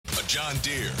John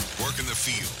Deere, working the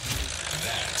field.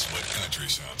 That's what country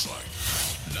sounds like.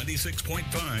 96.5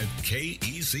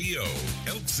 KECO,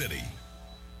 Elk City.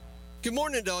 Good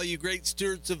morning to all you great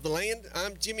stewards of the land.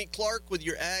 I'm Jimmy Clark with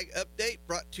your Ag Update,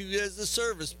 brought to you as a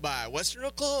service by Western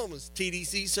Oklahoma's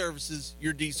TDC Services,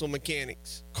 your diesel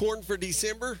mechanics. Corn for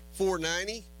December,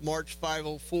 $4.90, March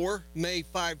 $5.04, May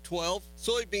 $5.12.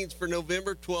 Soybeans for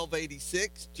November,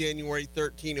 $12.86, January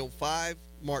 $13.05,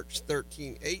 March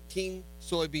 $13.18.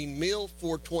 Soybean meal,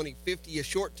 $4.20.50 a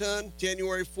short ton,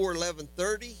 January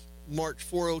 $4.11.30, March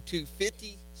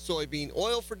 $4.02.50. Soybean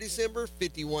oil for December,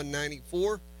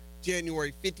 $51.94.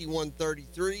 January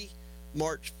 51.33,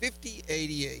 March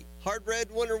 50.88. Hard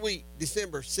red winter wheat,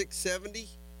 December 6.70,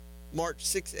 March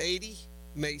 6.80,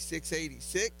 May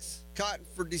 6.86. Cotton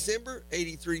for December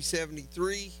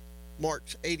 83.73,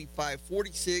 March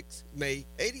 85.46, May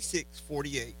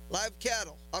 86.48. Live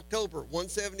cattle, October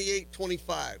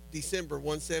 178.25, December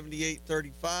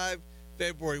 178.35,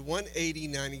 February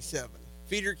 180.97.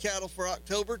 Feeder cattle for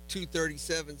October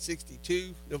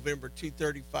 237.62, November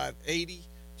 235.80.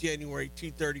 January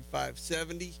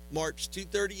 235.70, March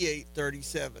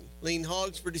 238.37. Lean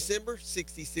hogs for December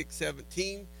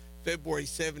 66.17, February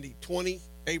 70.20,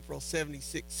 April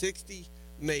 76.60,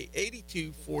 May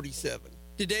 82.47.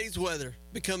 Today's weather,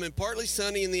 becoming partly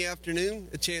sunny in the afternoon,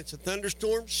 a chance of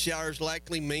thunderstorms, showers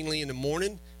likely mainly in the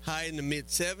morning, high in the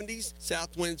mid-70s,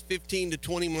 south winds 15 to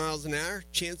 20 miles an hour,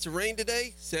 chance of rain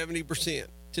today 70%.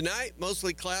 Tonight,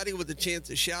 mostly cloudy with a chance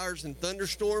of showers and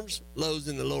thunderstorms, lows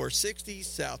in the lower 60s,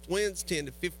 south winds 10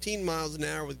 to 15 miles an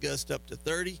hour with gusts up to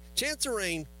 30, chance of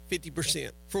rain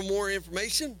 50%. For more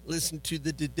information, listen to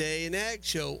the Today in Ag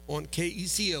Show on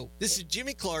KECO. This is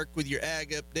Jimmy Clark with your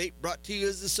Ag Update, brought to you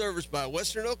as a service by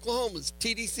Western Oklahoma's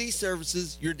TDC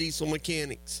Services, your diesel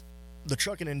mechanics. The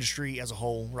trucking industry as a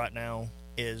whole right now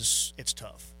it's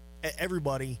tough.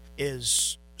 Everybody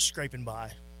is scraping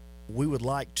by. We would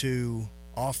like to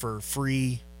offer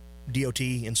free DOT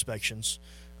inspections.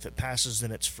 If it passes,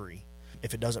 then it's free.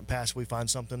 If it doesn't pass, we find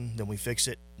something, then we fix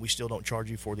it. We still don't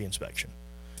charge you for the inspection.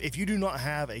 If you do not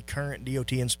have a current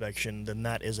DOT inspection, then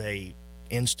that is a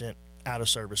instant out of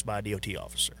service by a DOT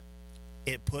officer.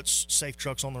 It puts safe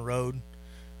trucks on the road,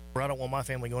 where I don't want my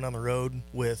family going down the road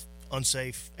with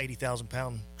unsafe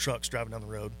 80,000-pound trucks driving down the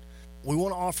road. We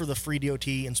want to offer the free DOT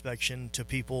inspection to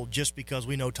people just because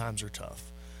we know times are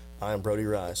tough. I'm Brody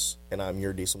Rice, and I'm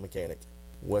your diesel mechanic.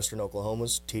 Western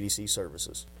Oklahoma's TDC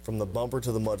Services. From the bumper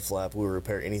to the mud flap, we will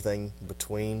repair anything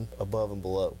between, above, and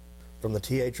below. From the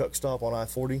TA truck stop on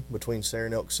I-40 between Sarah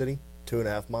and Elk City,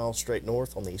 2.5 miles straight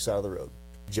north on the east side of the road.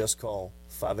 Just call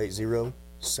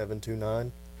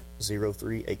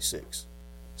 580-729-0386.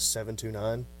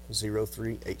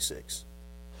 729-0386.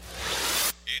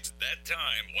 It's that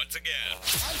time once again.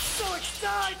 I'm so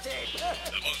excited!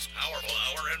 The most powerful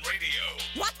hour in radio.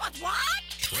 What?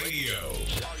 Tradio.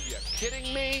 Are you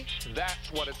kidding me?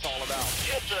 That's what it's all about.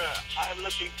 Yes, sir. I'm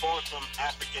looking for some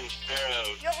African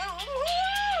sparrows. No,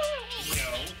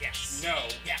 yes, no,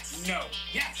 yes, no,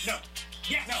 yes, no,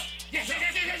 yes, no, yes,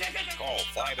 yes. Call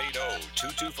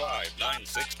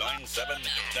 580-225-9697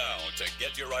 now to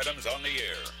get your items on the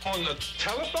air. On the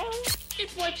telephone?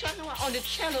 It's what talking about on the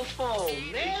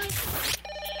telephone, man.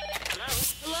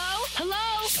 Hello?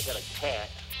 I got a cat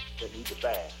that needs a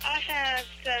bath. I have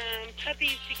some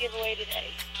puppies to give away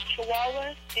today.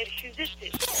 Chihuahuas and Shih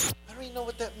Tzus. I don't even know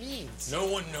what that means. No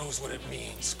one knows what it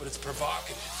means, but it's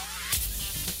provocative.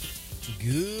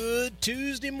 Good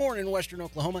Tuesday morning, Western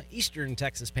Oklahoma, Eastern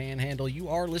Texas Panhandle. You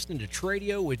are listening to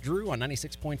Tradio with Drew on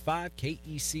 96.5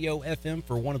 KECO FM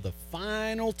for one of the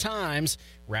final times,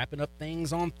 wrapping up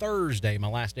things on Thursday, my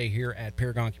last day here at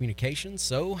Paragon Communications.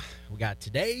 So we got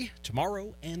today,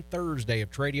 tomorrow, and Thursday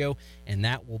of Tradio, and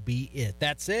that will be it.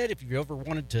 That said, if you've ever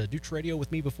wanted to do Tradio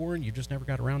with me before and you just never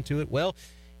got around to it, well,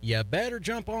 you better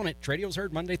jump on it. Tradio's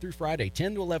heard Monday through Friday,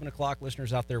 10 to 11 o'clock.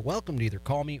 Listeners out there, welcome to either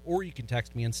call me or you can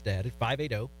text me instead at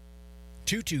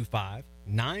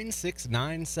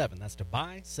 580-225-9697. That's to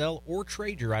buy, sell, or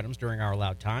trade your items during our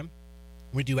allowed time.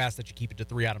 We do ask that you keep it to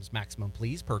 3 items maximum,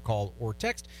 please, per call or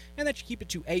text, and that you keep it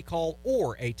to a call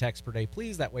or a text per day,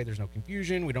 please. That way there's no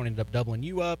confusion. We don't end up doubling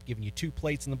you up, giving you 2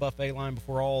 plates in the buffet line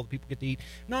before all the people get to eat.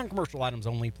 Non-commercial items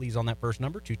only, please, on that first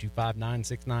number,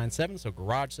 225-9697. So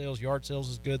garage sales, yard sales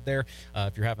is good there.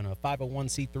 If you're having a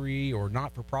 501c3 or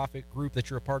not-for-profit group that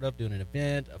you're a part of, doing an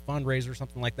event, a fundraiser,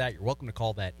 something like that, you're welcome to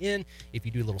call that in. If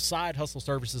you do little side hustle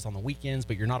services on the weekends,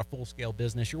 but you're not a full-scale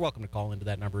business, you're welcome to call into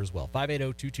that number as well,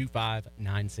 580-225-9697.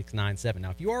 Now,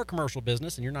 if you are a commercial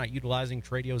business and you're not utilizing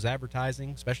Tradio's advertising,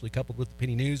 especially coupled with the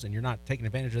penny news, and you're not taking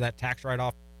advantage of that tax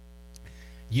write-off,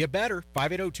 You better.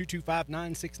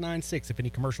 580-225-9696 if any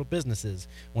commercial businesses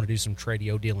want to do some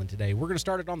Tradio dealing today. We're going to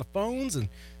start it on the phones and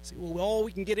see what all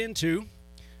we can get into.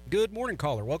 Good morning,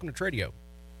 caller. Welcome to Tradio.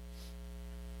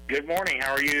 Good morning.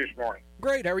 How are you this morning?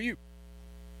 Great. How are you?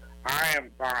 I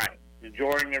am fine.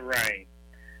 Enjoying the rain.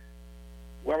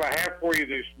 Well, I have for you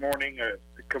this morning a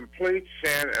complete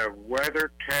set of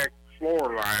WeatherTech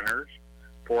floor liners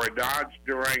for a Dodge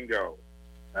Durango.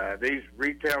 These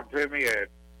retail to me at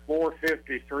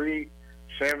 $453.70.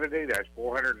 That's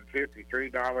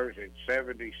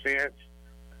 $453.70.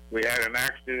 We had an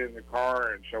accident in the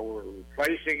car, and so we're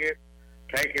replacing it,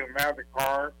 taking them out of the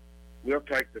car. We'll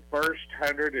take the first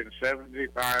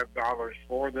 $175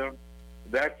 for them.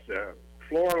 That's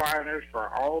floor liners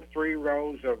for all 3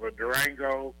 rows of a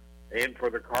Durango and for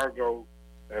the cargo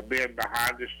bin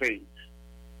behind the seats.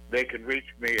 They can reach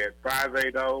me at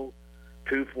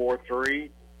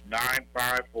 580-243-9549.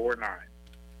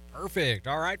 Perfect.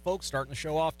 All right, folks, starting the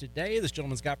show off today. This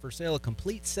gentleman's got for sale a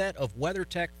complete set of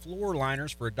WeatherTech floor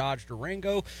liners for a Dodge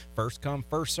Durango. First come,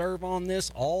 first serve on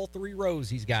this. All 3 rows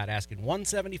he's got, asking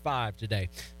 $175 today.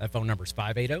 That phone number is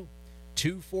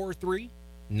 580-243-9549.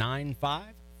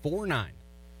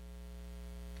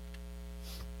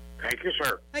 Thank you,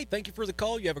 sir. Hey, thank you for the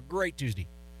call. You have a great Tuesday.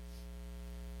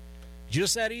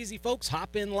 Just that easy, folks.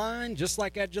 Hop in line just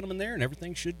like that gentleman there, and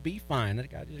everything should be fine. That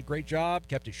guy did a great job,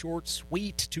 kept it short,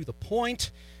 sweet, to the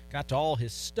point, got to all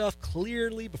his stuff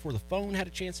clearly before the phone had a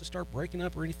chance to start breaking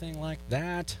up or anything like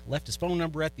that. Left his phone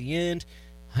number at the end,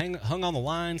 hung on the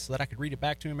line so that I could read it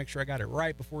back to him, make sure I got it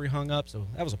right before he hung up. So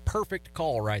that was a perfect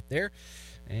call right there.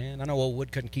 And I know old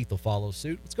Woodcut and Keith will follow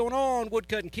suit. What's going on,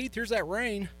 Woodcut and Keith? Here's that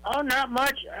rain. Oh, not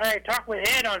much. I talked with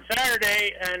Ed on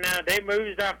Saturday, and they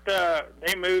moved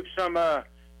some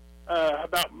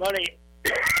about money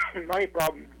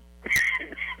problem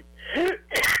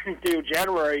to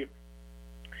January,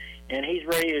 and he's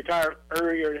ready to retire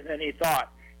earlier than he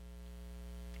thought.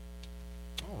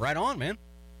 Oh, right on, man.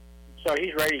 So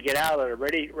he's ready to get out of there,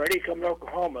 ready to come to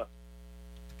Oklahoma.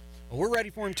 Well, we're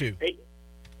ready for him too. Hey,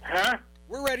 huh?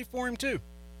 We're ready for him, too.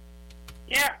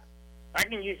 Yeah, I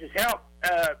can use his help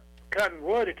cutting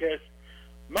wood because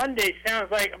Sunday sounds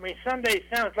like we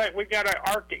got an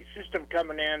Arctic system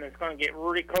coming in. It's going to get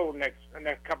really cold the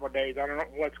next couple of days. I don't know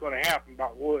what's going to happen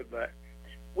about wood, but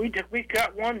we took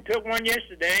one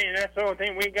yesterday, and that's the only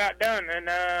thing we got done. And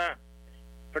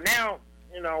for now,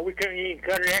 we couldn't even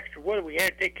cut any extra wood. We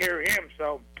had to take care of him,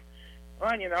 so...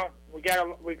 Well,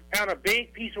 we found a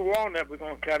big piece of walnut we're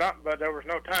going to cut up, but there was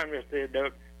no time just to do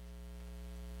it.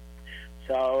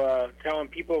 So, telling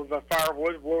people the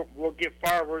firewood, we'll get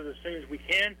firewood as soon as we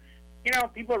can.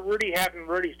 People really haven't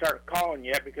started calling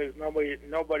yet because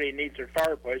nobody needs their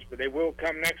fireplace, but they will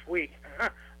come next week.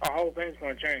 Our whole thing's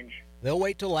going to change. They'll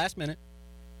wait till the last minute.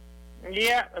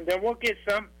 Yeah, and then we'll get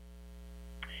some.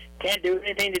 Can't do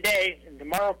anything today, and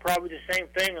tomorrow probably the same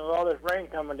thing with all this rain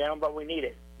coming down, but we need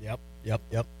it. Yep.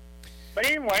 But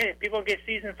anyway, if people get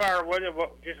seasoned firewood,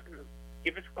 we'll just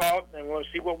give us a call, and we'll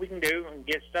see what we can do and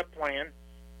get stuff planned.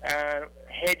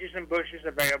 Hedges and bushes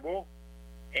available,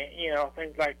 and,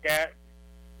 things like that.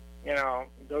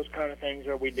 Those kind of things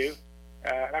that we do.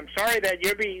 I'm sorry that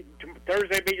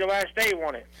Thursday be your last day,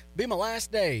 won't it? Be my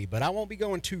last day, but I won't be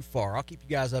going too far. I'll keep you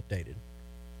guys updated.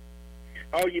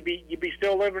 Oh, you be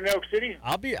still living in Elk City?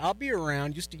 I'll be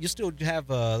around. You still have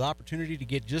the opportunity to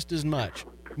get just as much,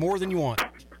 more than you want.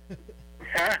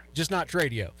 Huh? Just not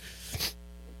Tradio.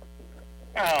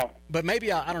 Oh. But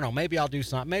maybe I don't know. Maybe I'll do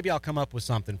something. Maybe I'll come up with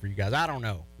something for you guys. I don't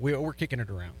know. We're kicking it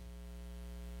around.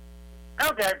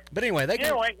 Okay. But anyway,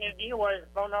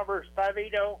 phone number is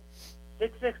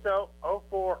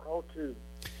 580-660-0402.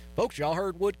 Folks, y'all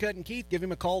heard Woodcut and Keith. Give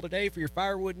him a call today for your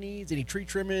firewood needs. Any tree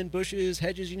trimming, bushes,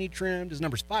 hedges you need trimmed. His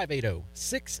number's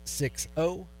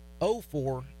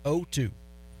 580-660-0402.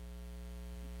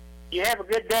 You have a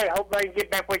good day. I hope I can get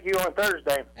back with you on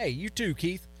Thursday. Hey, you too,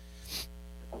 Keith.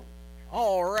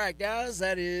 All right, guys,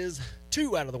 that is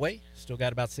 2 out of the way. Still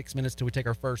got about 6 minutes till we take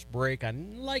our first break. I'd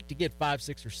like to get 5,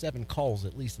 6, or 7 calls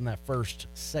at least in that first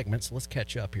segment, so let's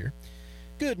catch up here.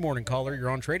 Good morning, caller. You're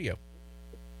on Tradio.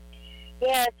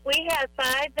 Yes, we have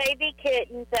 5 baby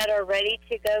kittens that are ready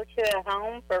to go to a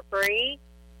home for free.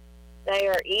 They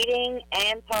are eating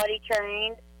and potty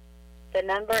trained. The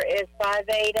number is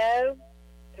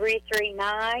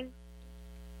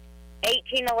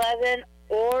 580-339-1811,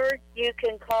 or you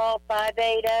can call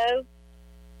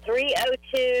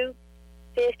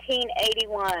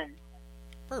 580-302-1581.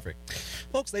 Perfect.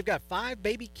 Folks, they've got 5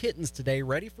 baby kittens today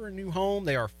ready for a new home.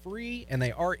 They are free, and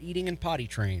they are eating and potty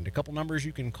trained. A couple numbers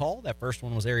you can call. That first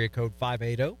one was area code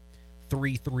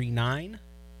 580-339-1811.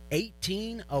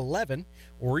 1811,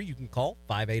 or you can call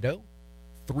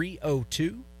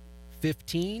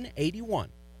 580-302-1581.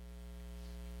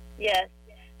 Yes,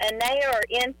 and they are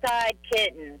inside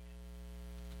kittens.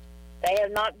 They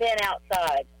have not been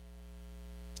outside.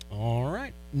 All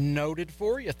right. Noted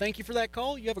for you. Thank you for that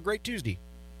call. You have a great Tuesday.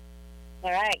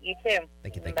 All right, you too.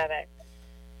 Thank you. Bye-bye.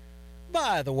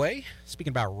 By the way,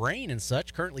 speaking about rain and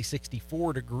such, currently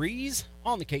 64 degrees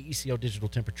on the KECO digital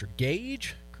temperature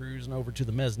gauge. Cruising over to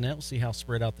the Mesnet. We'll see how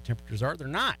spread out the temperatures are. They're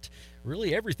not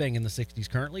really everything in the 60s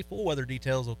currently. Full weather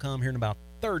details will come here in about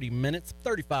 30 minutes.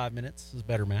 35 minutes is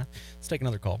better math. Let's take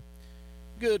another call.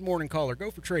 Good morning, caller.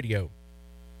 Go for Tradio.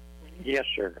 Yes,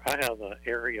 sir. I have an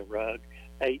area rug,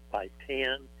 8 by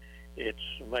 10. It's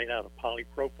made out of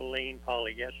polypropylene,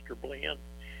 polyester blend,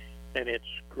 and it's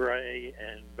gray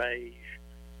and beige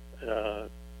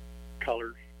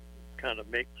colors kind of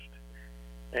mixed.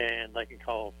 And they can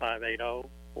call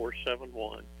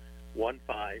 580-471-1557.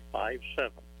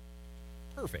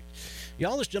 Perfect.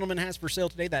 Y'all, this gentleman has for sale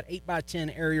today that 8 by 10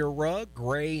 area rug,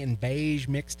 gray and beige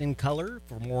mixed in color.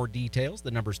 For more details,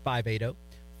 the number is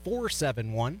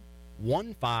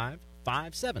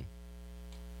 580-471-1557.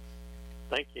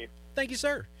 Thank you. Thank you,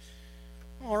 sir.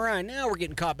 All right, now we're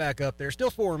getting caught back up there. Still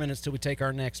 4 minutes till we take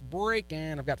our next break,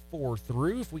 and I've got 4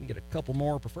 through. If we can get a couple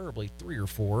more, preferably 3 or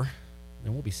 4,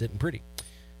 then we'll be sitting pretty.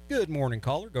 Good morning,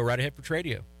 caller. Go right ahead for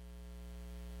Tradio.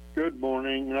 Good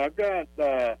morning. I've got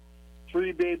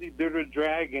 3 baby bearded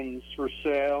dragons for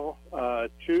sale.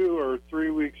 2 are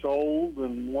 3 weeks old,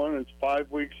 and 1 is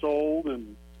 5 weeks old,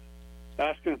 and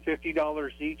asking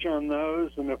 $50 each on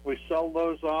those. And if we sell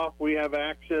those off, we have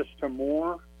access to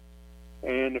more.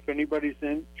 And if anybody's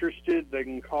interested, they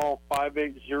can call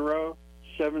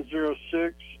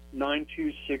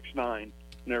 580-706-9269. And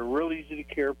they're real easy to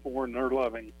care for, and they're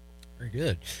loving. Very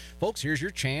good. Folks, here's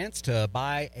your chance to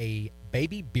buy a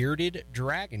baby bearded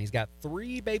dragon. He's got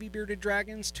 3 baby bearded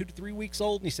dragons, 2 to 3 weeks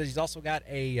old, and he says he's also got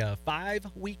a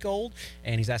 5-week-old,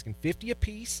 and he's asking $50 a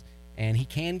piece, and he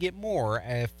can get more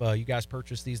if you guys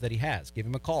purchase these that he has. Give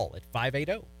him a call at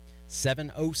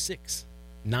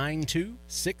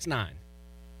 580-706-9269.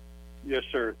 Yes,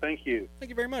 sir. Thank you. Thank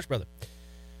you very much, brother.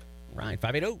 All right,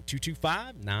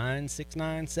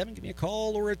 580-225-9697. Give me a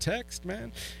call or a text,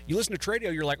 man. You listen to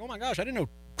Tradio, you're like, oh my gosh, I didn't know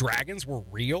dragons were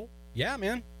real. Yeah,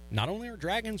 man. Not only are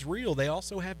dragons real, they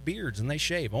also have beards and they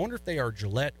shave. I wonder if they are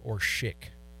Gillette or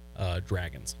Schick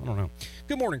dragons. I don't know.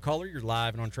 Good morning, caller. You're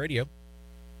live and on Tradio.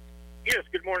 Yes,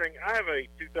 good morning. I have a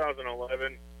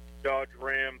 2011 Dodge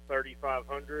Ram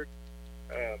 3500.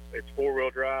 It's 4-wheel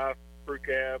drive, crew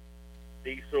cab,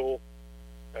 diesel.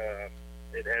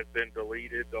 It has been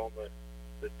deleted on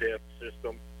the DEF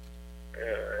system.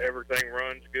 Everything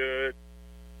runs good,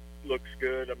 looks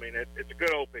good. I mean, it's a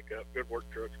good old pickup, good work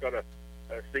truck. It's got a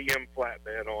CM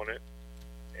flatbed on it,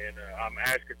 and I'm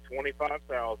asking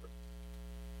 $25,000.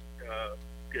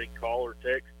 Get a call or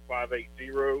text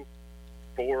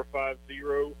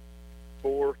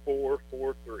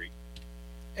 580-450-4443.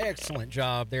 Excellent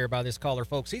job there by this caller,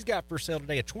 folks. He's got for sale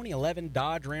today a 2011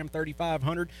 Dodge Ram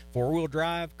 3500, 4-wheel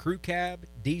drive, crew cab,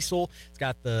 diesel. It's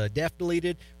got the DEF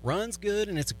deleted, runs good,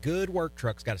 and it's a good work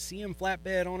truck. It's got a CM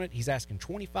flatbed on it. He's asking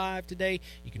 $25,000 today.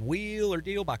 You can wheel or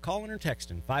deal by calling or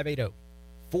texting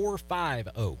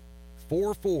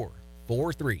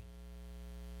 580-450-4443.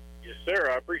 Yes, sir.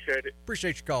 I appreciate it.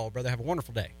 Appreciate your call, brother. Have a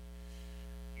wonderful day.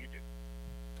 You too.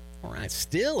 All right,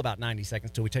 still about 90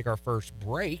 seconds till we take our first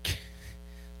break.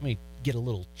 Let me get a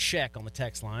little check on the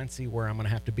text line, see where I'm going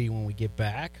to have to be when we get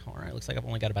back. All right, looks like I've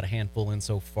only got about a handful in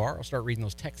so far. I'll start reading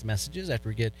those text messages after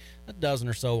we get a dozen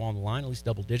or so on the line, at least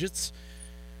double digits.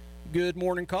 Good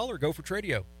morning, caller. Go for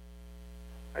Tradio.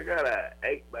 I got a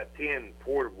 8 by 10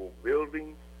 portable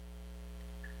building,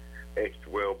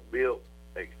 extra well built,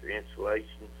 extra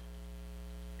insulation,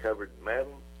 covered in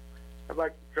metal. I'd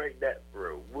like to trade that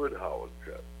for a wood hauling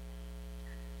truck.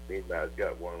 If anybody's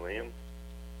got one of them.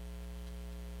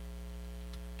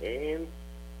 And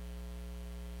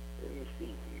let me see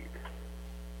here.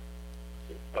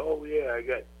 Oh yeah, I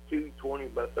got 2 20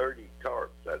 by 30 tarps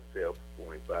I'd sell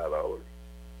for $25.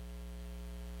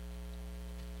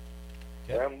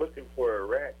 Okay. I'm looking for a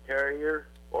rat terrier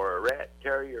or a rat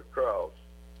terrier cross.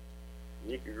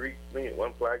 You can reach me at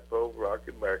One Flagpole,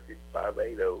 Rocket Market,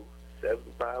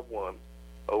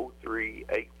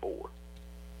 580-751-0384.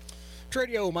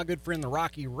 Tradio, my good friend, the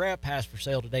Rocky Rep, has for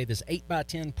sale today this 8 by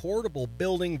 10 portable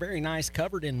building, very nice,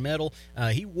 covered in metal.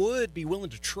 He would be willing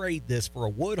to trade this for a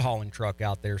wood hauling truck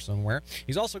out there somewhere.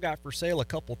 He's also got for sale a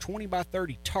couple 20 by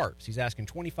 30 tarps. He's asking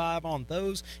 $25 on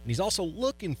those, and he's also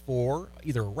looking for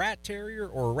either a rat terrier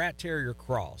or a rat terrier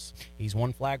cross. He's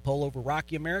One Flagpole over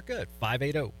Rocky America at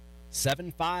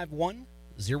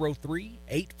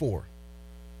 751-0384.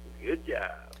 Good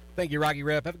job. Thank you, Rocky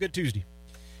Rep. Have a good Tuesday.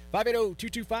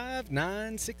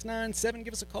 580-225-9697.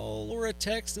 Give us a call or a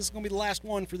text. This is going to be the last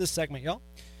one for this segment, y'all.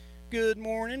 Good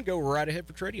morning. Go right ahead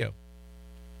for Tradio.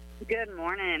 Good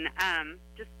morning.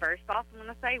 Just first off, I'm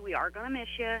going to say we are going to miss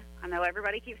you. I know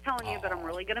everybody keeps telling you, but I'm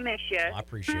really going to miss you. I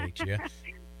appreciate you.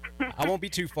 I won't be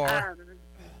too far.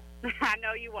 I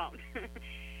know you won't.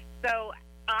 So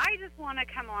I just want to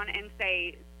come on and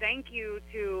say thank you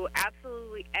to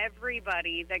absolutely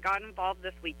everybody that got involved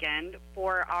this weekend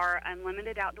for our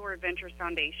Unlimited Outdoor Adventures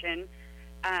Foundation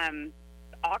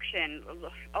auction.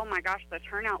 Oh, my gosh, the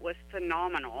turnout was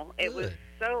phenomenal. It was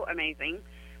so amazing.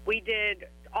 We did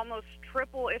almost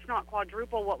triple, if not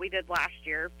quadruple, what we did last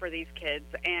year for these kids.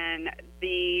 And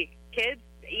the kids,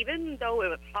 even though it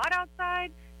was hot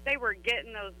outside, they were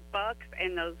getting those bucks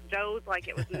and those does like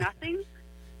it was nothing.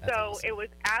 So awesome. It was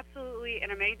absolutely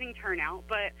an amazing turnout.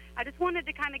 But I just wanted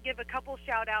to kind of give a couple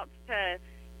shout-outs to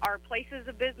our places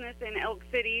of business in Elk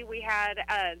City. We had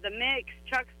The Mix,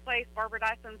 Chuck's Place, Barbara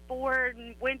Dyson Ford,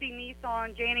 Wendy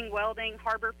Nissan, Janning Welding,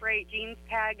 Harbor Freight, Jeans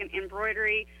Tag and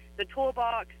Embroidery, The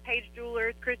Toolbox, Page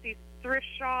Jewelers, Christie's Thrift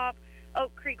Shop,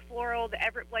 Oak Creek Floral, the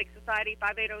Everett Blake Society,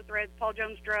 580 Threads, Paul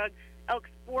Jones Drug, Elk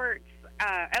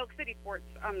City Sports,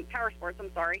 Power Sports,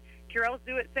 Curel's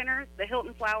Do It Centers, the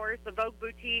Hilton Flowers, the Vogue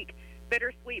Boutique,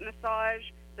 Bittersweet Massage,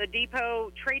 the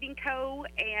Depot Trading Co.,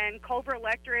 and Culver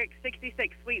Electric,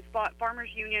 66 Sweet Spot, Farmers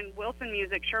Union, Wilson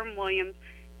Music, Sherwin-Williams,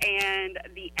 and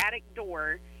the Attic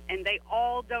Door. And they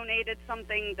all donated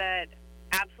something that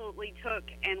absolutely took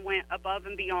and went above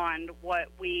and beyond what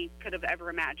we could have ever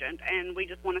imagined. And we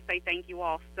just want to say thank you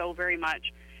all so very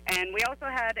much. And we also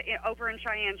had over in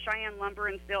Cheyenne Lumber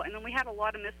and Steel, and then we had a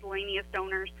lot of miscellaneous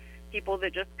donors, people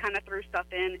that just kind of threw stuff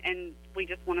in, and we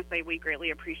just want to say we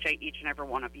greatly appreciate each and every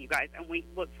one of you guys, and we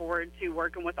look forward to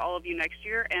working with all of you next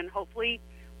year, and hopefully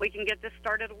we can get this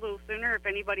started a little sooner. If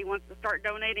anybody wants to start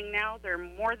donating now, they're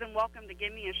more than welcome to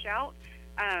give me a shout.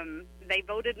 They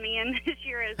voted me in this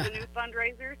year as the new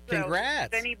fundraiser. So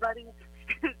congrats. If anybody,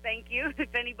 thank you.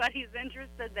 If anybody's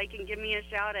interested, they can give me a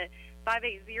shout at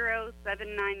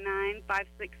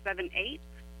 580-799-5678,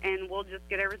 and we'll just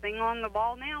get everything on the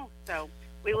ball now. So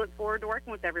we look forward to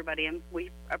working with everybody, and we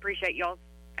appreciate y'all's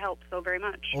help so very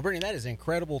much. Well, Brittany, that is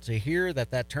incredible to hear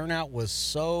that turnout was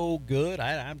so good.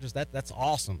 That's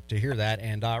awesome to hear that.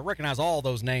 And I recognize all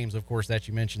those names, of course, that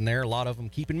you mentioned there. A lot of them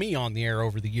keeping me on the air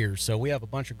over the years. So we have a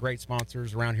bunch of great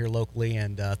sponsors around here locally.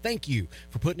 And thank you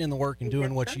for putting in the work and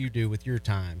doing what you do with your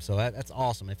time. So that's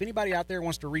awesome. If anybody out there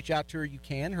wants to reach out to her, you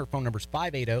can. Her phone number is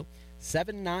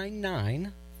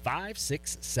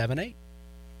 580-799-5678.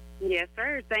 Yes,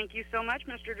 sir. Thank you so much,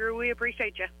 Mr. Drew. We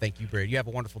appreciate you. Thank you, Brad. You have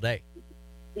a wonderful day.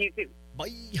 You too.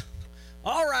 Bye.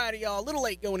 All righty, y'all. A little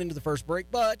late going into the first break,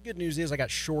 but good news is I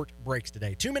got short breaks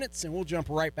today. 2 minutes, and we'll jump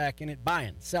right back in it,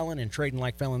 buying, selling, and trading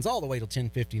like felons all the way till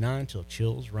 10:59 till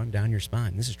chills run down your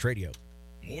spine. This is Tradio.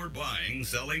 More buying,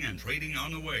 selling, and trading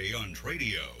on the way on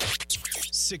Tradio.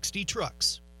 60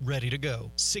 trucks ready to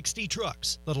go. 60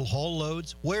 trucks that'll haul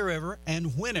loads wherever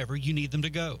and whenever you need them to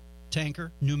go.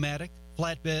 Tanker, pneumatic,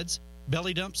 flatbeds,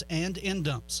 belly dumps, and end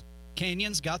dumps.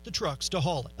 Canyon's got the trucks to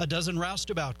haul it. A dozen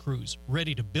roustabout crews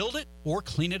ready to build it or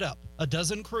clean it up. A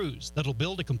dozen crews that'll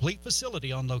build a complete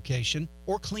facility on location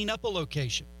or clean up a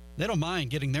location. They don't mind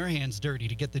getting their hands dirty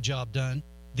to get the job done.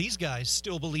 These guys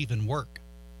still believe in work.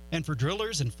 And for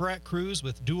drillers and frac crews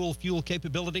with dual fuel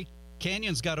capability,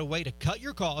 Canyon's got a way to cut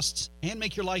your costs and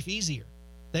make your life easier.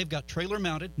 They've got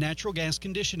trailer-mounted natural gas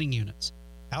conditioning units.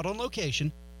 Out on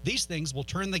location, these things will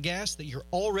turn the gas that you're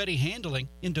already handling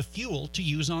into fuel to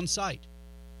use on site.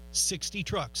 60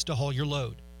 trucks to haul your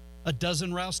load, a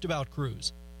dozen roustabout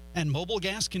crews, and mobile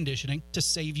gas conditioning to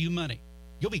save you money.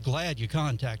 You'll be glad you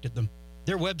contacted them.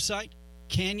 Their website,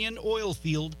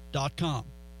 canyonoilfield.com.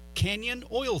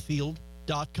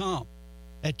 canyonoilfield.com.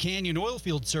 At Canyon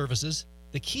Oilfield Services,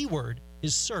 the key word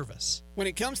is service. When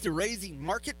it comes to raising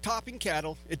market-topping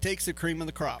cattle, it takes the cream of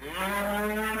the crop.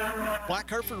 Black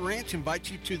Hereford Ranch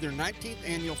invites you to their 19th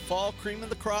annual Fall Cream of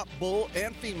the Crop Bull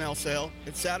and Female Sale.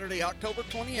 It's Saturday, October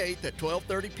 28th at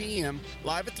 12:30 p.m.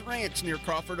 live at the ranch near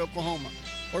Crawford, Oklahoma.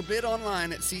 Or bid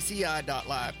online at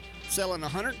cci.live. Selling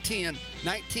 110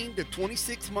 19 to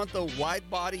 26-month-old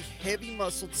wide-body,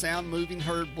 heavy-muscled, sound-moving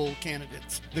herd bull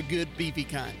candidates, the good beefy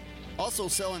kind. Also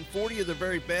selling 40 of the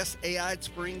very best AI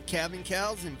spring calving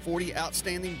cows and 40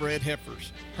 outstanding bred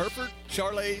heifers. Hereford,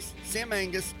 Charolais, Sam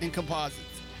Angus, and composites.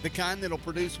 The kind that'll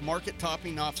produce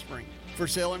market-topping offspring. For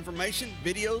sale information,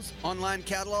 videos, online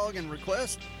catalog, and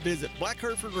requests, visit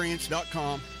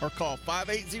blackherefordranch.com or call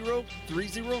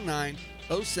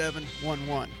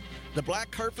 580-309-0711. The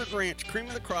Black Hereford Ranch Cream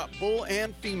of the Crop Bull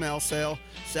and Female Sale,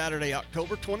 Saturday,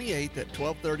 October 28th at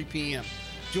 12:30 p.m.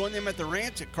 Join them at the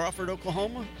ranch at Crawford,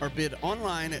 Oklahoma, or bid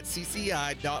online at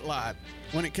cci.live.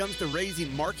 When it comes to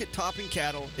raising market-topping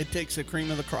cattle, it takes the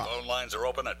cream of the crop. Phone lines are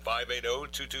open at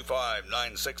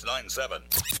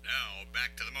 580-225-9697. Now,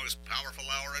 back to the most powerful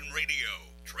hour in radio,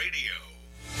 Tradio.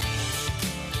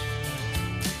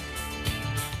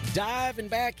 Diving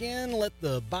back in, let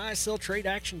the buy-sell trade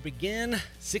action begin.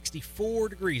 64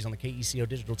 degrees on the KECO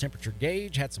digital temperature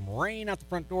gauge. Had some rain out the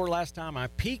front door last time I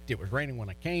peeked. It was raining when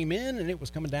I came in, and it was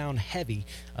coming down heavy.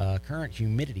 Current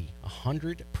humidity,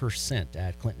 100%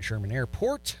 at Clinton Sherman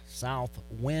Airport. South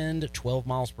wind, 12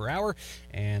 miles per hour,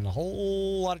 and a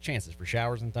whole lot of chances for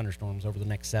showers and thunderstorms over the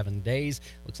next 7 days.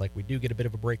 Looks like we do get a bit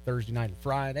of a break Thursday night and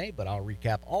Friday, but I'll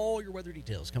recap all your weather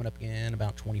details coming up in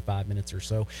about 25 minutes or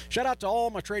so. Shout out to all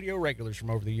my Tradio regulars from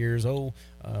over the years.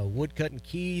 Woodcut and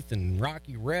Keith and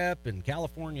Rocky Rep and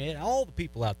California, all the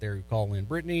people out there who call in.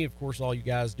 Brittany, of course, all you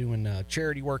guys doing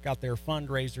charity work out there,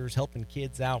 fundraisers, helping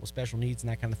kids out with special needs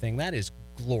and that kind of thing. That is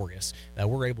glorious that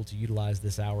we're able to utilize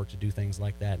this hour to do things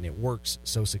like that, and it works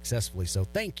so successfully. So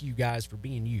thank you guys for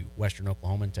being you, Western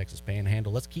Oklahoma and Texas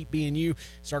Panhandle. Let's keep being you.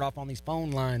 Start off on these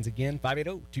phone lines again,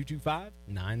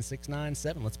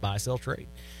 580-225-9697. Let's buy, sell, trade.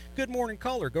 Good morning,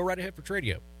 caller. Go right ahead for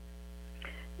Tradio.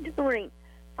 Good morning.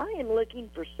 I am looking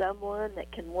for someone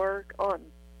that can work on,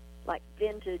 like,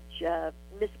 vintage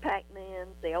Miss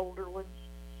Pac-Mans, the older ones.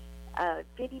 If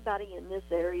anybody in this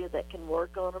area that can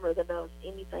work on them or that knows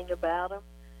anything about them,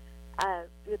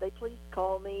 would they please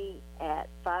call me at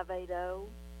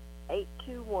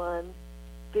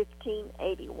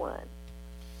 580-821-1581.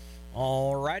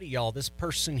 All righty, y'all. This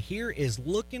person here is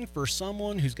looking for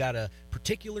someone who's got a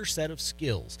particular set of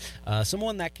skills.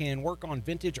 Someone that can work on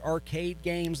vintage arcade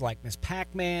games like Miss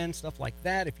Pac-Man, stuff like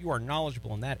that. If you are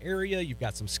knowledgeable in that area, you've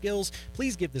got some skills,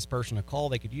 please give this person a call.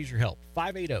 They could use your help.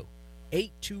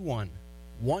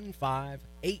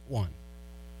 580-821-1581.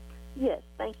 Yes,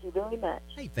 thank you very much.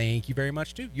 Hey, thank you very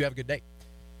much, too. You have a good day.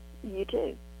 You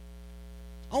too.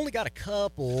 Only got a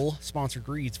couple sponsored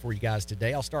reads for you guys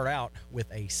today. I'll start out with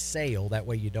a sale. That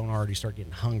way you don't already start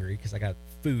getting hungry, because I got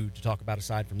food to talk about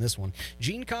aside from this one.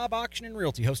 Gene Cobb Auction and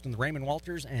Realty hosting the Raymond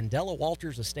Walters and Della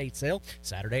Walters estate sale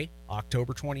Saturday,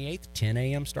 October 28th, 10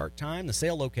 a.m. start time. The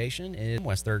sale location is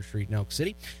West 3rd Street in Elk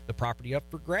City. The property up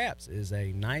for grabs is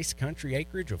a nice country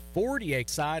acreage of 40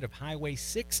 acres side of Highway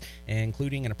 6,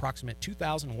 including an approximate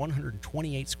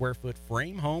 2,128 square foot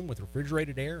frame home with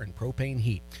refrigerated air and propane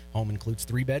heat. Home includes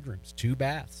 3 bedrooms, 2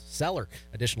 baths, cellar.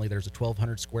 Additionally, there's a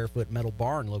 1,200 square foot metal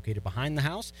barn located behind the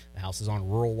house. The house is on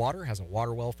rural water, has a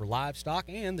water well for livestock,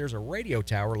 and there's a radio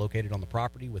tower located on the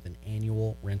property with an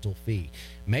annual rental fee.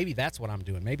 Maybe that's what I'm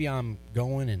doing. Maybe I'm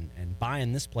going and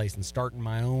buying this place and starting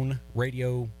my own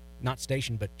radio, not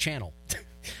station, but channel.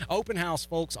 Open house,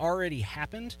 folks, already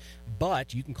happened,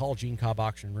 but you can call Gene Cobb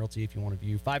Auction and Realty if you want to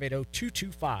view.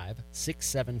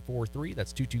 580-225-6743.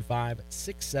 That's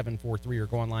 225-6743, or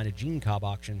go online at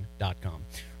genecobbauction.com.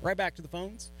 Right back to the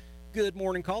phones. Good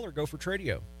morning, caller. Go for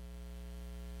Tradio.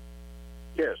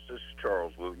 Yes, this is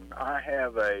Charles Wooten. I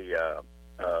have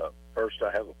first I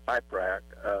have a pipe rack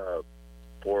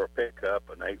for a pickup,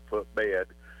 an 8-foot bed.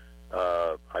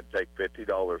 I'd take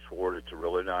 $50 for it. It's a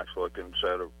really nice looking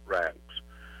set of racks.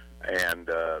 And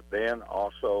then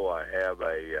also I have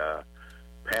a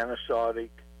Panasonic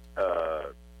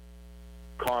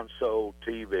console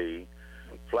TV,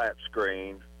 flat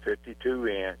screen,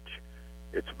 52-inch.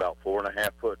 It's about 4.5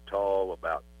 foot tall,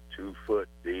 about 2 foot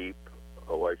deep,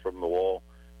 away from the wall,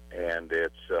 and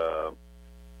it's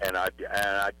and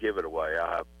I'd give it away.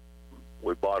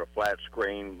 We bought a flat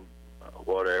screen,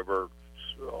 whatever,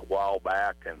 a while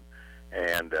back, and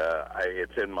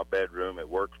it's in my bedroom. It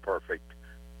works perfect,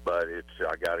 but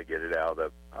I got to get it out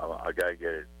of. I got to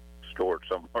get it stored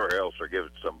somewhere else or give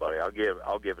it to somebody. I'll give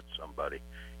it to somebody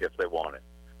if they want it.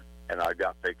 And I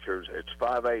got pictures. It's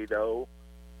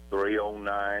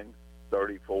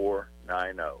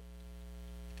 580-309-3490.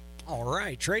 All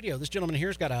right, Tradio. This gentleman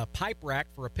here's got a pipe rack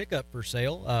for a pickup for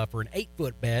sale for an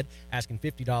 8-foot bed, asking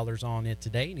 $50 on it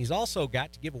today. And he's also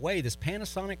got to give away this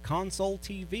Panasonic console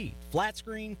TV, flat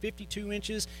screen, 52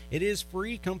 inches. It is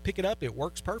free. Come pick it up. It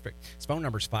works perfect. His phone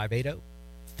number is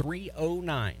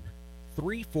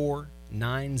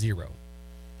 580-309-3490.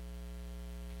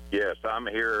 Yes, I'm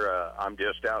here. I'm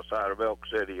just outside of Elk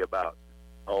City, about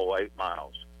 8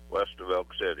 miles west of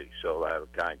Elk City. So that'll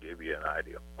kind of give you an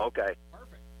idea. Okay.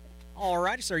 All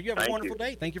righty, sir. You have a wonderful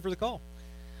day. Thank you for the call.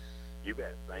 You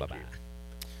bet. Thank you.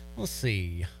 Let's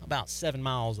see. About 7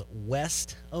 miles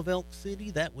west of Elk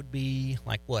City. That would be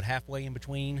like, halfway in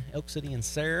between Elk City and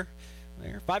Sayre.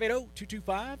 there.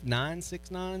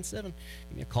 580-225-9697. Give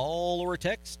me a call or a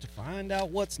text to find out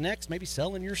what's next. Maybe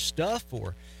selling your stuff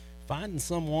or finding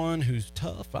someone who's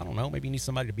tough. I don't know. Maybe you need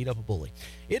somebody to beat up a bully.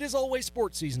 It is always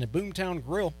sports season at Boomtown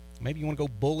Grill. Maybe you want to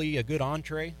go bully a good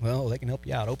entree? Well, they can help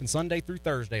you out. Open Sunday through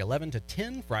Thursday, 11 to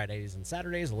 10. Fridays and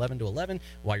Saturdays, 11 to 11.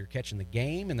 While you're catching the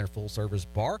game in their full-service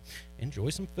bar,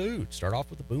 enjoy some food. Start off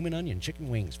with the Boomin' Onion, chicken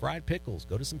wings, fried pickles.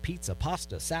 Go to some pizza,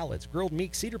 pasta, salads, grilled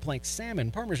meat, cedar plank,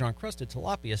 salmon, Parmesan-crusted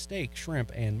tilapia, steak,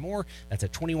 shrimp, and more. That's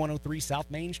at 2103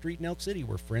 South Main Street in Elk City,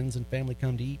 where friends and family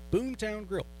come to eat. Boomtown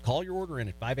Grill. Call your order in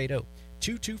at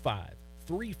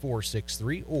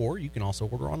 580-225-3463, or you can also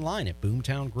order online at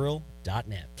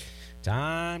boomtowngrill.net.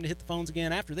 Time to hit the phones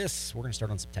again. After this, we're going to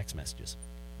start on some text messages.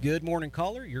 Good morning,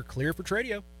 caller. You're clear for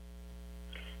Tradio.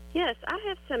 Yes, I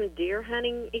have some deer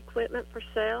hunting equipment for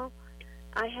sale.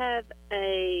 I have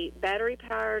a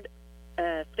battery-powered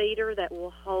feeder that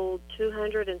will hold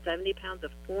 270 pounds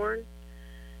of corn,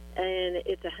 and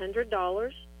it's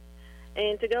 $100.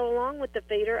 And to go along with the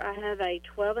feeder, I have a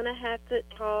 12.5-foot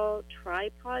tall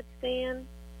tripod stand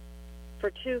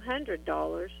for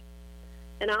 $200.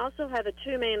 And I also have a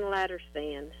 2-man ladder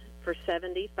stand for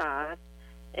 $75.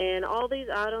 And all these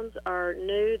items are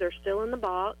new. They're still in the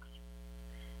box.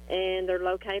 And they're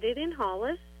located in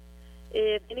Hollis.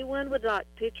 If anyone would like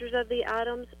pictures of the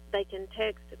items, they can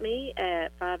text me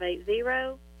at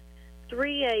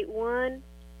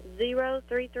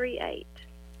 580-381-0338.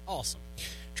 Awesome.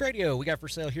 Tradio, we got for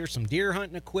sale here some deer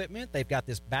hunting equipment. They've got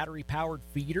this battery-powered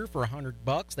feeder for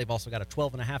 $100. They've also got a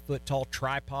 12.5-foot tall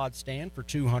tripod stand for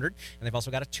 $200, and they've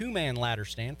also got a 2-man ladder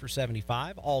stand for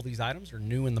 $75. All these items are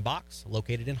new in the box,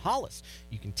 located in Hollis.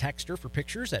 You can text her for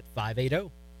pictures at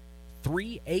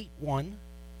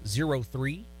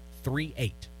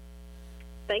 580-381-0338.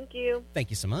 Thank you. Thank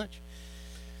you so much.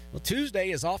 Well,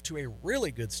 Tuesday is off to a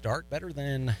really good start, better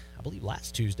than I believe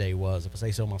last Tuesday was, if I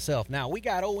say so myself. Now, we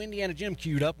got old Indiana Jim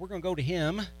queued up. We're going to go to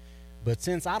him, but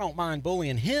since I don't mind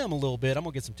bullying him a little bit, I'm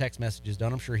going to get some text messages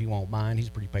done. I'm sure he won't mind. He's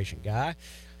a pretty patient guy,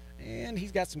 and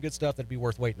he's got some good stuff that'd be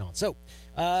worth waiting on. So,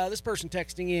 this person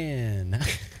texting in...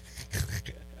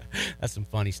 That's some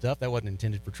funny stuff. That wasn't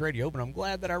intended for Tradio, but I'm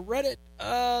glad that I read it.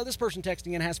 This person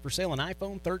texting in has for sale an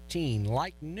iPhone 13,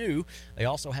 like new. They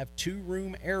also have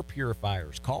 2-room air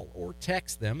purifiers. Call or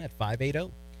text them at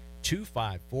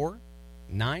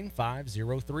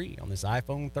 580-254-9503 on this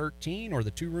iPhone 13 or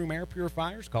the 2-room air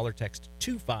purifiers. Call or text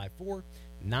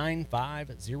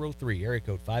 254-9503, area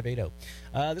code 580.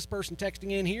 This person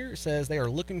texting in here says they are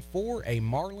looking for a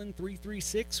Marlin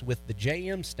 336 with the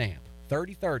JM stamp,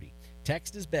 3030.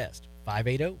 Text is best,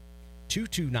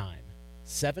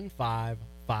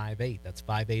 580-229-7558. That's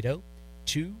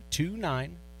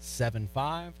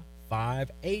 580-229-7558. I'm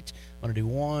going to do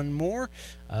one more.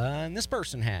 And this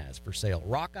person has for sale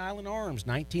Rock Island Arms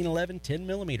 1911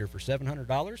 10mm for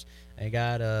 $700. They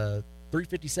got a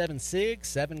 357 SIG,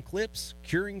 7 clips,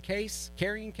 carrying case,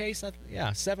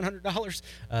 $700.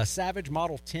 Savage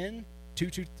Model 10.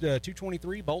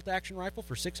 223 bolt action rifle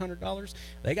for $600.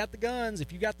 They got the guns.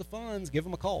 If you got the funds, give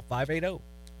them a call.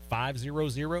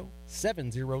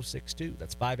 580-500-7062.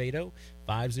 That's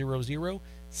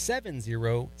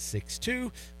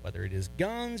 580-500-7062. Whether it is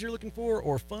guns you're looking for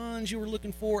or funds you were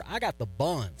looking for, I got the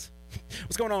buns.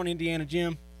 What's going on, Indiana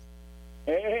Jim?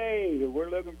 Hey, we're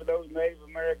looking for those Native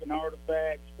American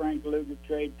artifacts, Frank Luger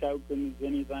trade tokens,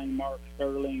 anything Mark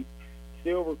Sterling,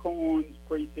 silver coins,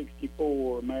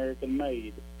 pre-64, American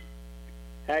made.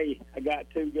 Hey, I got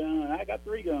 3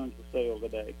 guns for sale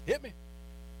today. Hit me.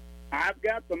 I've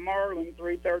got the Marlin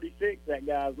 336 that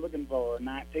guy's looking for, a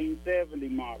 1970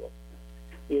 model.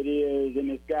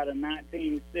 It's got a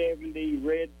 1970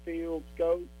 Redfield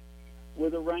scope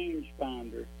with a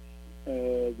rangefinder.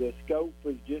 The scope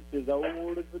is just as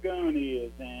old as the gun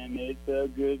is, and it's a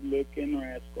good-looking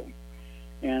rascal.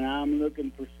 And I'm looking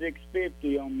for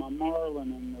 $650 on my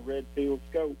Marlin and the Redfield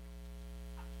scope.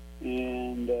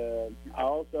 And I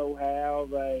also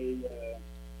have a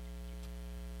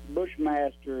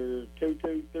Bushmaster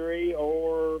 223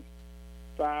 or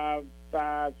 5.56.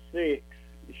 It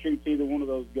shoots either one of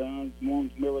those guns.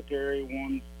 One's military,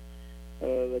 one's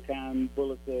the kind of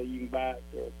bullets you can buy at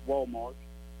Walmart.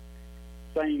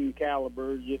 Same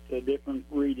caliber, just a different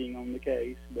reading on the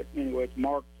case. But anyway, it's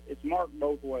marked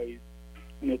both ways.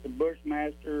 And it's a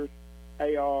Bushmaster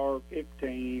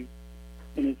AR-15,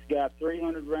 and it's got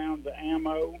 300 rounds of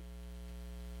ammo,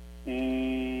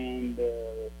 and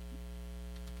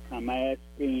I'm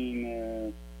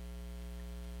asking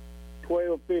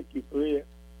 $12.50 for it.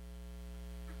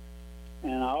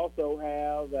 And I also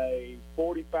have a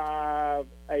 45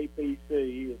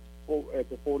 APC.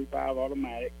 It's a 45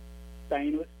 automatic,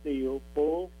 stainless steel,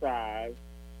 full size,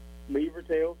 beaver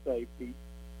tail safety,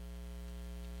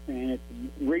 and it's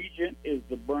Regent is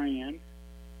the brand,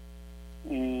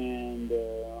 and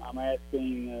I'm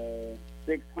asking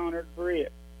 $600 for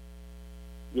it.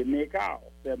 Give me a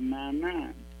call,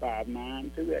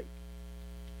 799-5928.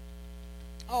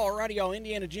 Alrighty, y'all.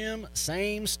 Indiana Jim,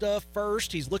 same stuff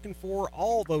first. He's looking for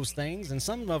all those things, and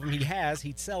some of them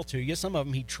he'd sell to you. Some of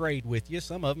them he'd trade with you.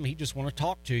 Some of them he just want to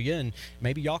talk to you, and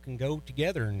maybe y'all can go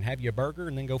together and have you a burger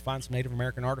and then go find some Native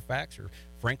American artifacts or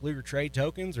Frank Luger trade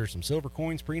tokens or some silver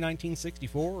coins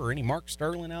pre-1964 or any Mark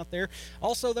Sterling out there.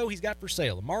 Also, though, he's got for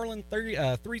sale a Marlin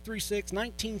 336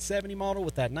 1970 model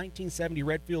with that 1970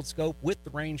 Redfield scope with the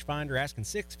rangefinder, asking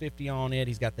 $650 on it.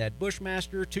 He's got that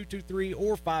Bushmaster 223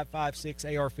 or 556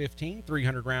 AR-15,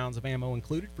 300 rounds of ammo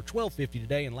included for $1250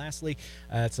 today. And lastly,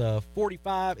 it's a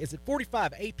 45. Is it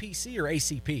 45 APC or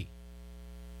ACP?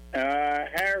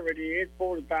 However it is,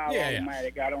 45 Yeah.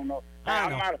 automatic. I don't know. I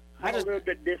know. I'm a little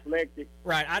bit dyslexic.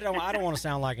 Right. I don't want to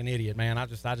sound like an idiot, man. I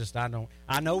don't.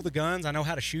 I know the guns. I know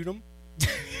how to shoot them.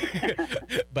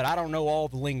 But I don't know all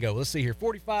the lingo. Let's see here.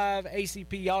 45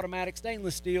 ACP automatic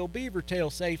stainless steel beaver tail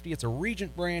safety. It's a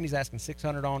Regent brand. He's asking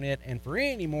 $600 on it. And for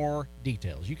any more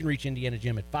details, you can reach Indiana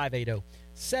Jim at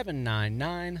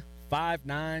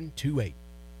 580-799-5928.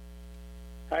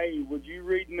 Hey, would you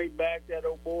read me back that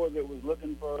old boy that was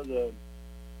looking for the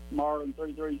Marlin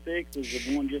 336? Is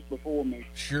the one just before me?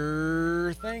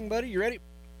 Sure thing, buddy. You ready?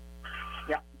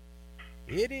 Yeah.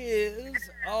 It is.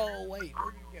 Oh, wait.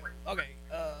 Where'd you go? Okay.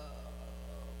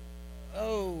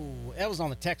 That was on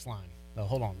the text line. Oh,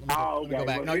 hold on. Let me go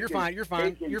back. Well, no, you're fine. You're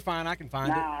fine. You're fine. I can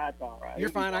find it. Nah, that's all right. You're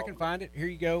fine. I can find it. Here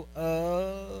you go.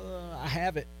 I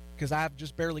have it because I've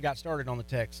just barely got started on the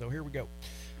text. So here we go.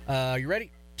 You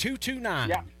ready? 229.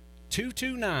 Yeah.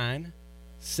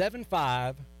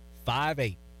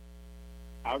 229-7558.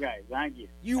 Okay, thank you.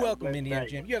 You're welcome, Indiana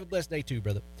Jim. You have a blessed day too,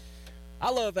 brother.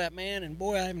 I love that man, and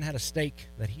boy, I haven't had a steak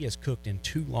that he has cooked in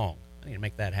too long. I need to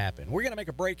make that happen. We're going to make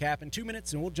a break happen. 2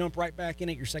 minutes, and we'll jump right back in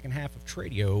at your second half of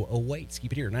Tradio awaits.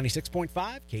 Keep it here, 96.5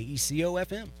 KECO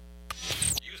FM.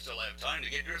 You still have time to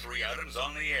get your 3 items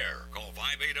on the air. Call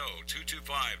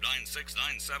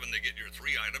 580-225-9697 to get your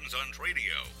 3 items on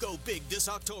Tradio. Go big this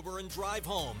October and drive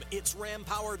home. It's Ram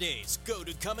Power Days. Go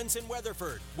to Cummins in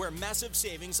Weatherford, where massive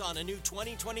savings on a new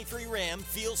 2023 Ram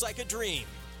feels like a dream.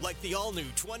 Like the all-new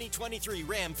 2023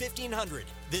 Ram 1500.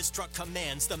 This truck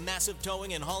commands the massive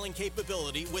towing and hauling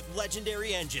capability with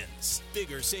legendary engines.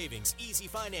 Bigger savings, easy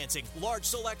financing, large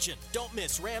selection. Don't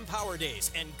miss Ram Power Days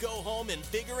and go home in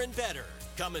bigger and better.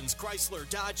 Cummins, Chrysler,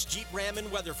 Dodge, Jeep, Ram in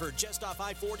Weatherford, just off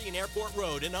I-40 and Airport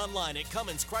Road, and online at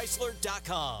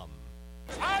CumminsChrysler.com.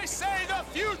 I say the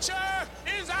future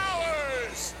is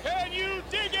ours! Can you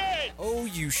dig it? Oh,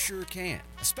 you sure can.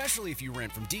 Especially if you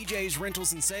rent from DJ's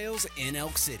Rentals and Sales in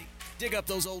Elk City. Dig up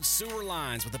those old sewer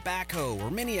lines with a backhoe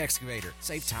or mini excavator.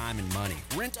 Save time and money.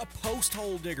 Rent a post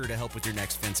hole digger to help with your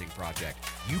next fencing project.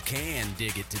 You can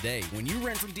dig it today when you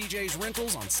rent from DJ's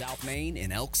Rentals on South Main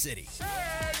in Elk City. Can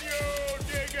you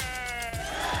dig it?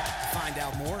 To find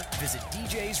out more, visit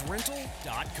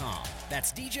djsrental.com.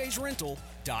 That's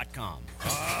djsrental.com.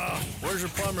 Where's your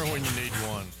plumber when you need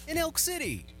one? In Elk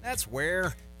City. That's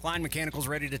where Klein Mechanical's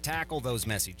ready to tackle those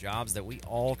messy jobs that we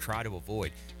all try to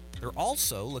avoid. They're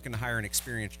also looking to hire an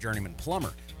experienced journeyman plumber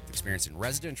with experience in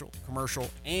residential, commercial,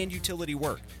 and utility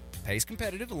work. Pays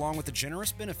competitive along with a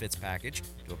generous benefits package.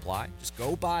 To apply, just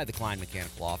go by the Klein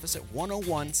Mechanical office at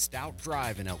 101 Stout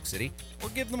Drive in Elk City or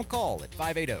give them a call at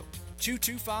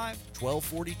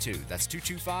 580-225-1242. That's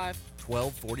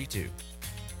 225-1242.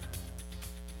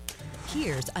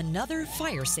 Here's another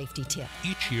fire safety tip.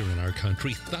 Each year in our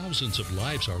country, thousands of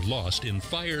lives are lost in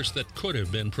fires that could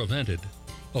have been prevented.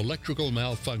 Electrical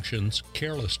malfunctions,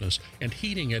 carelessness, and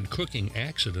heating and cooking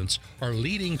accidents are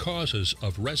leading causes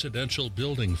of residential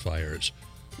building fires.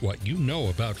 What you know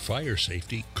about fire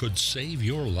safety could save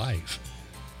your life.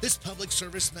 This public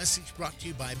service message brought to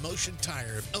you by Motion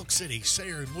Tire of Elk City,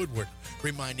 Sayre, and Woodward,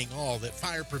 reminding all that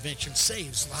fire prevention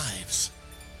saves lives.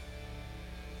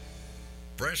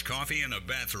 Fresh coffee and a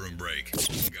bathroom break.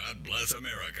 God bless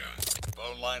America.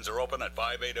 Phone lines are open at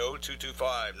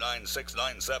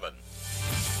 580-225-9697.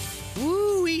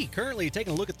 Woo-wee! Currently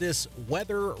taking a look at this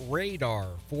weather radar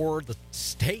for the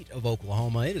state of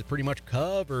Oklahoma. It is pretty much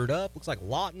covered up. Looks like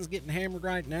Lawton's getting hammered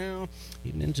right now.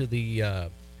 Getting into the,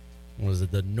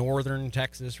 the northern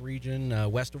Texas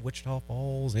region, west of Wichita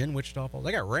Falls, in Wichita Falls.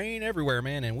 They got rain everywhere,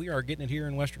 man, and we are getting it here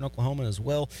in western Oklahoma as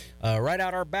well. Right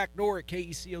out our back door at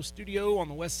KECO Studio on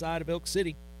the west side of Elk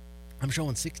City. I'm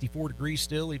showing 64 degrees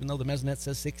still, even though the Mesonet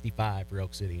says 65 for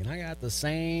Elk City. And I got the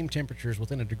same temperatures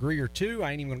within a degree or two.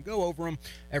 I ain't even going to go over them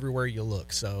everywhere you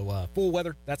look. So full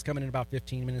weather, that's coming in about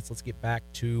 15 minutes. Let's get back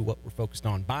to what we're focused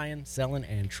on: buying, selling,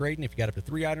 and trading. If you got up to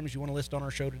 3 items you want to list on our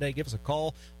show today, give us a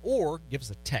call or give us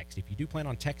a text. If you do plan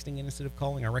on texting in instead of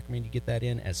calling, I recommend you get that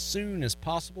in as soon as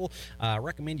possible. I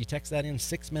recommend you text that in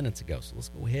 6 minutes ago. So let's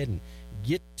go ahead and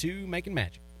get to making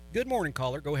magic. Good morning,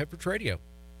 caller. Go ahead for Tradio.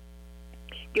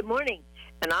 Good morning,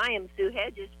 and I am Sue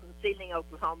Hedges from Sealing,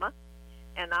 Oklahoma,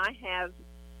 and I'm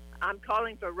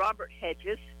calling for Robert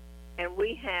Hedges, and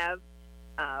we have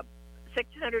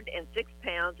 606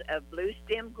 pounds of blue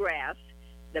stem grass.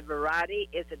 The variety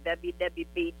is a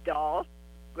WWB doll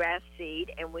grass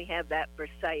seed, and we have that for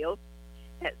sale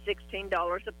at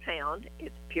 $16 a pound.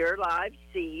 It's pure live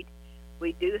seed.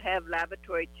 We do have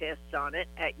laboratory tests on it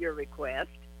at your request,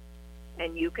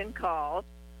 and you can call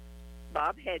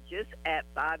Bob Hedges at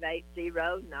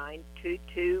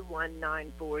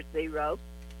 580-922-1940,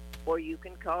 or you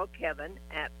can call Kevin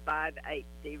at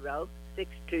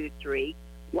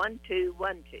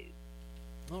 580-623-1212.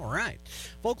 All right.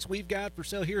 Folks, we've got for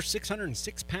sale here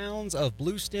 606 pounds of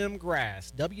blue stem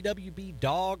grass. WWB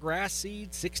dog grass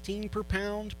seed, 16 per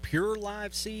pound, pure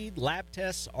live seed. Lab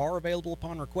tests are available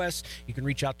upon request. You can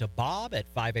reach out to Bob at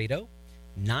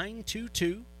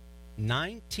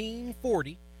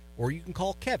 580-922-1940. Or you can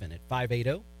call Kevin at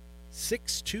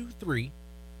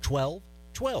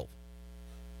 580-623-1212.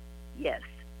 Yes.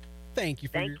 Thank you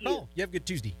for your call. You have a good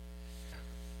Tuesday.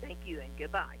 Thank you, and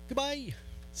goodbye. Goodbye.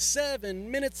 7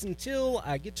 minutes until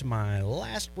I get to my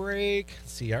last break.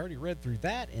 Let's see, I already read through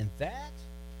that and that.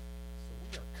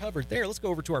 So we are covered there. Let's go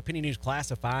over to our Penny News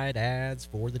classified ads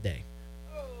for the day.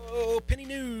 Oh, Penny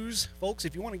News. Folks,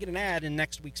 if you want to get an ad in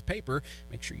next week's paper,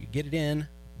 make sure you get it in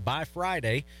by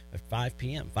Friday at 5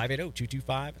 p.m.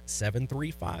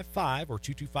 580-225-7355 or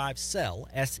 225-SELL,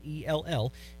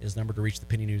 S-E-L-L, is the number to reach the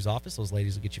Penny News office. Those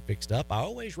ladies will get you fixed up. I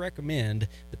always recommend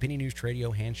the Penny News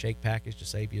Tradio Handshake Package to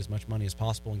save you as much money as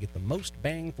possible and get the most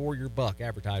bang for your buck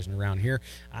advertising around here.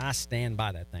 I stand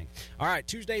by that thing. All right,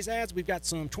 Tuesday's ads, we've got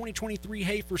some 2023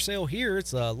 hay for sale here.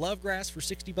 It's Love Grass for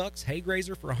 $60, Hay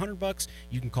Grazer for $100.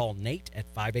 You can call Nate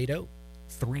at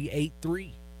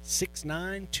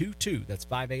 580-383-6922. That's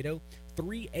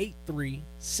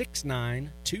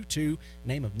 580-383-6922.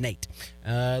 Name of Nate.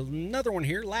 Another one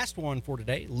here, last one for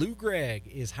today. Lou Gregg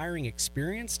is hiring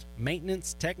experienced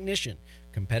maintenance technician.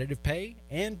 Competitive pay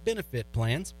and benefit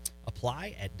plans.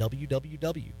 Apply at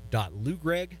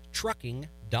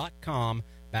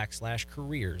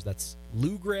www.lougregtrucking.com/careers. That's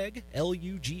Lou Gregg,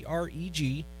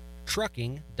 L-U-G-R-E-G,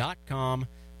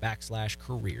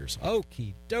 trucking.com/careers.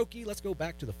 Okie dokie, let's go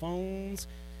back to the phones.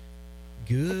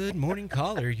 Good morning,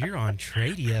 caller. You're on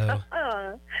Tradio.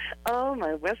 Oh,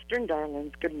 my Western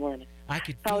darlings. Good morning.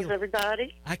 How's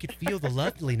everybody? I could feel the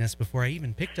loveliness before I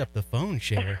even picked up the phone,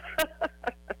 Cher.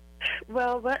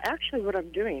 Well, what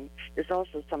I'm doing is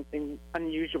also something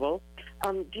unusual.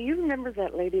 Do you remember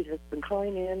that lady that's been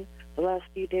calling in the last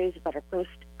few days about a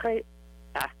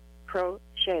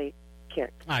crochet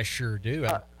kit? I sure do.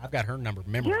 I've got her number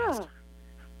memorized. Yeah.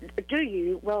 Do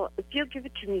you? Well, if you'll give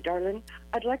it to me, darling,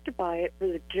 I'd like to buy it for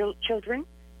the children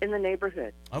in the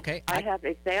neighborhood. Okay. I have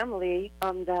a family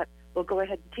that will go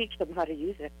ahead and teach them how to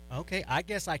use it. Okay. I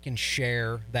guess I can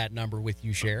share that number with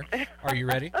you, Cher. Are you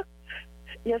ready?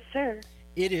 Yes, sir.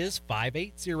 It is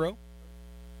 580.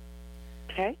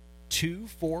 Okay.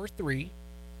 243.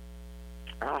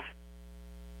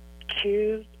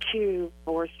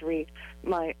 2243.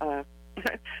 My pad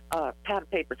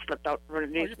of paper slipped out from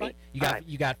underneath me. You got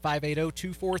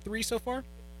 580-243 so far?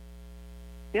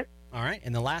 Yep. All right,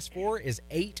 and the last four is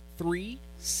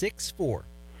 8364.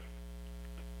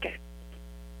 Okay.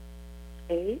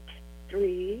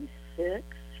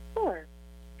 8364.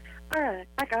 All right,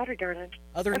 I got her, darling.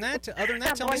 Other than that,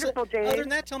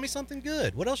 tell me something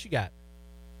good. What else you got?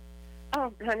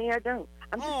 Oh, honey, I don't.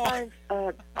 I'm just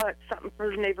buying something for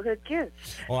the neighborhood kids.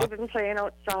 They've been playing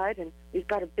outside, and we've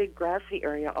got a big grassy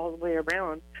area all the way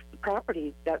around the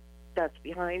property that's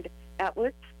behind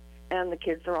Atwood's, and the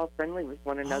kids are all friendly with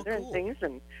one another and things.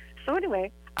 And so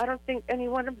anyway, I don't think any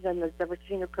one of them has ever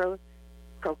seen a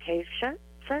croquet set.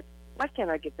 Why can't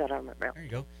I get that on my mouth? There you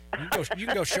go. You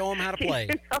can go show them how to play.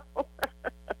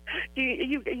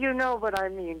 You know what I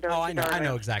mean, don't you? Oh, I know. I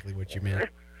know exactly what you meant.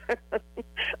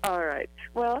 All right.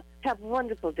 Well, have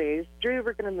wonderful days. Drew,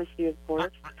 we're going to miss you, of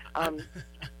course. I'm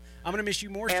going to miss you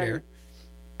more, Cher.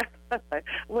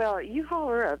 Well, you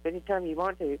holler up anytime you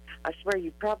want to. I swear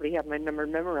you probably have my number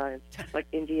memorized, like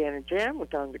Indiana Jam,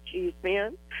 Watonga Cheese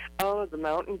Man, all of the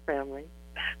Mountain Family,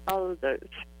 all of those.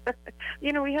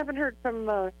 We haven't heard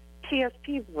from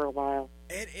TSP for a while.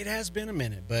 It has been a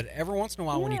minute, but every once in a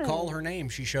while when you call her name,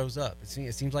 she shows up.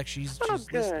 It seems like she's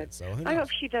good. listening, so who knows? I hope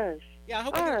she does. Yeah, I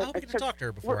hope I get to talk to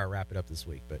her before I wrap it up this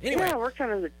week. But anyway. Yeah, we're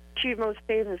kind of the two most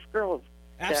famous girls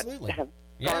Absolutely. that have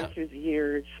gone through the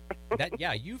years.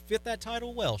 Yeah, you fit that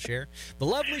title well, Cher. The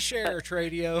lovely Cher,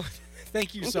 Tradio.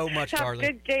 Thank you so much, darling.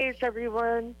 Have good days,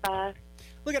 everyone. Bye.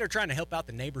 Look at her trying to help out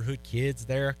the neighborhood kids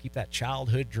there, keep that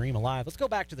childhood dream alive. Let's go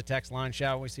back to the text line,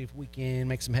 shall we? See if we can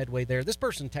make some headway there. This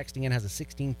person texting in has a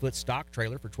 16-foot stock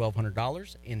trailer for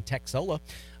 $1,200 in Texola.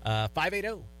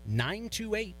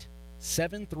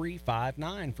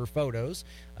 580-928-7359 for photos.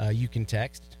 You can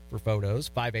text for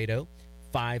photos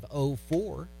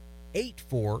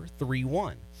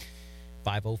 580-504-8431.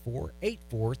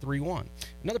 504-8431.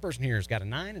 Another person here has got a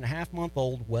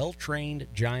 9.5-month-old, well-trained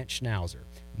giant schnauzer.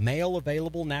 Male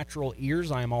available, natural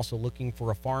ears. I am also looking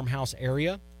for a farmhouse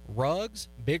area. Rugs,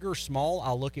 big or small,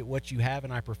 I'll look at what you have,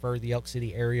 and I prefer the Elk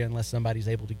City area unless somebody's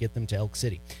able to get them to Elk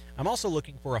City. I'm also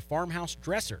looking for a farmhouse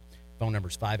dresser. Phone number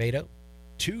is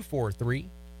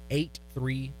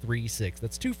 580-243-8336.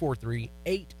 That's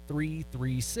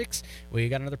 243-8336. We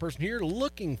got another person here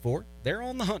looking for, they're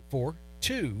on the hunt for,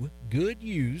 2 good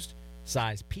used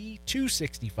size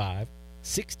P265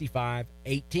 65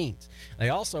 18s. They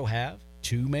also have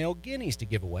 2 male guineas to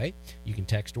give away. You can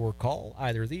text or call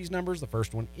either of these numbers. The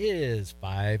first one is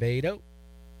 580.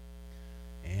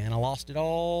 And I lost it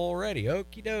already.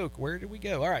 Okie doke. Where did we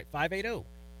go? All right,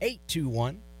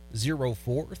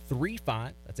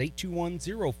 580-821-0435. That's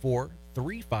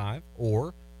 821-0435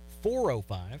 or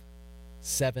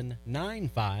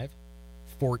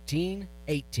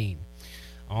 405-795-1418.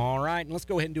 All right, and let's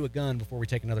go ahead and do a gun before we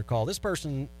take another call. This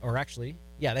person, or actually,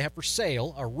 yeah, they have for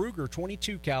sale a Ruger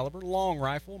 22 caliber long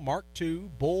rifle, Mark II,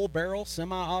 bull barrel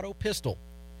semi-auto pistol.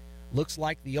 Looks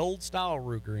like the old style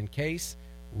Ruger in case,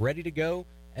 ready to go,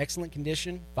 excellent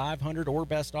condition, 500 or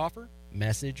best offer,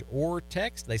 message or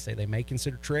text. They say they may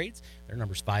consider trades. Their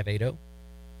number's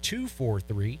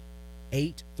 580-243-8347.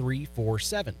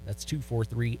 That's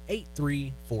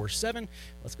 243-8347.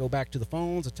 Let's go back to the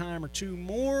phones a time or two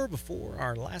more before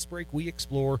our last break we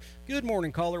explore. Good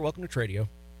morning, caller. Welcome to Tradio.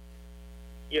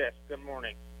 Yes, good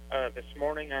morning. This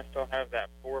morning I still have that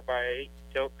 4x8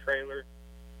 tilt trailer.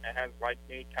 It has like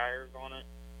new tires on it.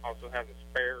 Also has a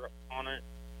spare on it.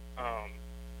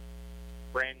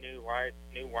 Brand new lights,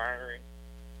 new wiring,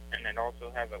 and it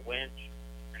also has a winch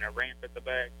and a ramp at the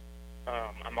back.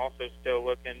 I'm also still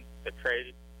looking to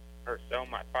trade or sell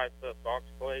my 5-foot box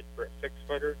blade for a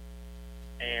 6-footer,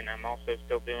 and I'm also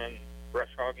still doing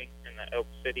brush hogging in the Elk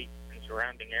City and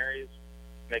surrounding areas.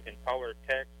 They can call or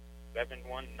text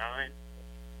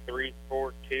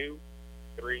 719-342-3059.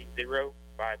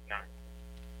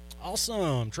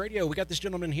 Awesome. Tradio, we got this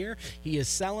gentleman here. He is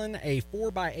selling a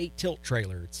 4x8 tilt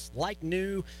trailer. It's like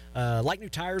new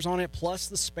tires on it, plus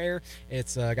the spare.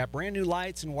 It's got brand new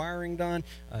lights and wiring done,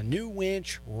 a new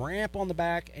winch, ramp on the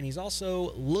back, and he's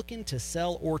also looking to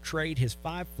sell or trade his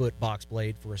 5-foot box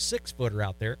blade for a 6-footer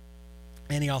out there.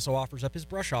 And he also offers up his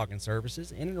brush hogging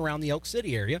services in and around the Elk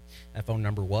City area. That phone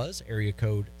number was area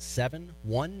code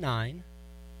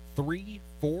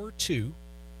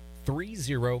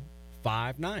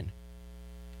 719-342-3059.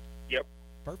 Yep.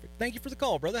 Perfect. Thank you for the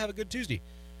call, brother. Have a good Tuesday.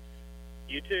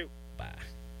 You too. Bye.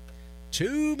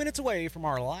 2 minutes away from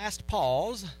our last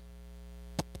pause.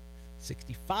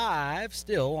 65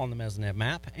 still on the Mesnet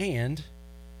map, and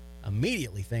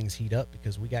immediately things heat up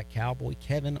because we got Cowboy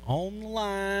Kevin on the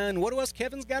line. What else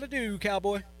Kevin's got to do,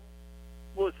 Cowboy?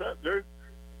 What's up, dude?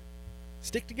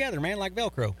 Stick together, man, like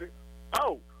Velcro.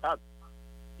 Oh,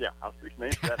 yeah, I was fixing to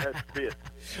answer that. That's the bit.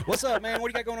 What's up, man?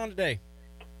 What do you got going on today?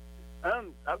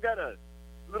 I've got a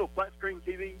little flat screen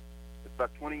TV. It's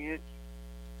about 20 inch.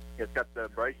 It's got the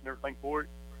brace and everything for it.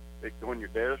 It can go in your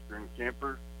desk or in the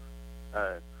camper,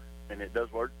 and it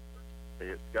does work.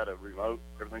 It's got a remote,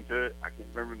 everything to it. I can't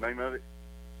remember the name of it,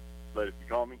 but if you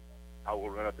call me, I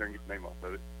will run out there and get the name off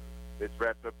of it. It's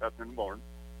wrapped up out there in the barn.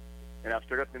 And I've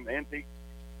still got them antique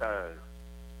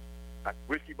like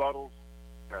whiskey bottles,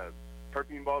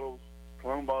 perfume bottles,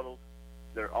 cologne bottles.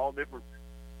 They're all different.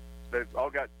 They've all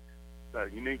got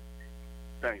unique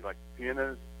things like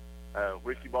pianos,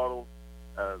 whiskey bottles,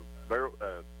 beer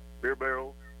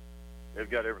barrels. They've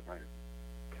got everything.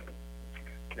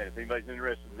 And if anybody's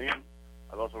interested in them,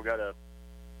 I've also got a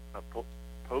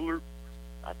Polar,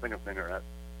 I think I'm saying it right,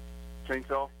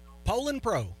 chainsaw. Poland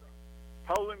Pro.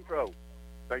 Poland Pro.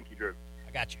 Thank you, Drew.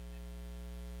 I got you.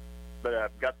 But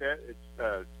I've got that. It's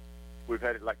we've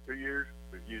had it like 2 years.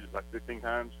 We've used it like 15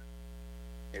 times.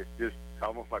 It's just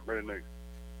almost like brand new.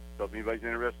 So if anybody's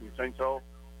interested in the chainsaw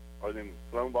or them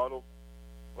cologne bottles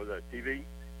or the TV,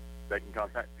 they can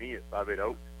contact me at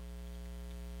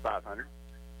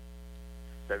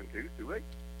 580-500-7228.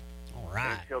 All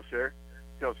right. And tell Cher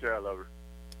I love her.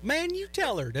 Man, you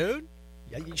tell her, dude.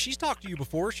 She's talked to you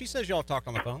before. She says y'all have talked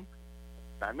on the phone.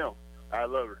 I know. I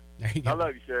love her. There you go. I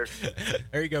love you, Cher.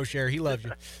 There you go, Cher. He loves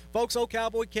you. Folks, old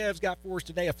Cowboy Kev's got for us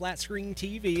today a flat screen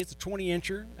TV. It's a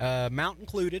 20-incher, mount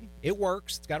included. It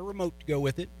works. It's got a remote to go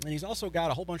with it. And he's also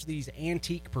got a whole bunch of these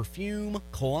antique perfume,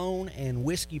 cologne, and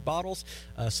whiskey bottles.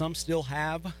 Some still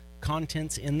have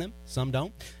contents in them. Some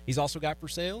don't. He's also got for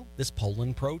sale this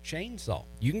Poland Pro chainsaw.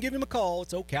 You can give him a call.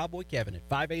 It's old Cowboy Kevin at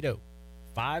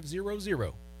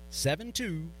 580-500-7228.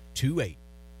 Hey,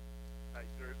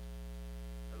 sir.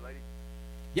 A lady.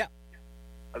 Yeah.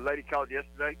 A lady called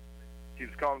yesterday. She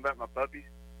was calling about my puppies.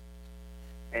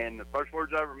 And the first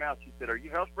words out of her mouth, she said, "Are you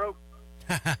housebroke?"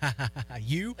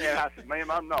 You? And I said,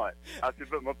 "Ma'am, I'm not." I said,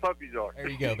 "But my puppies are." There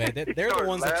you go, man. They're the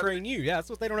ones that train you. Yeah, that's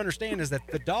what they don't understand is that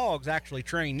the dogs actually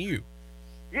train you.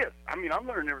 Yes. I mean, I'm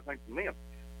learning everything from them.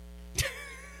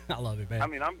 I love it, man. I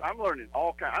mean, I'm learning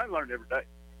all kinds. I learn every day.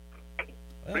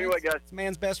 Well, anyway, guys. It's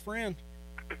man's best friend.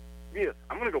 Yes.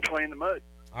 I'm going to go play in the mud.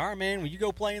 All right, man. Well, you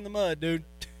go play in the mud, dude.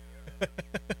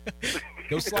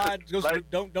 Go slide.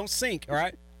 Don't sink, all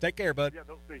right? Take care, bud. Yeah,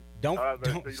 don't sink. Don't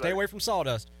stay later. Away from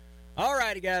sawdust. All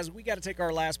righty, guys. We got to take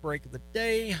our last break of the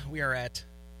day. We are at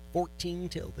 14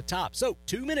 till the top. So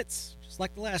 2 minutes, just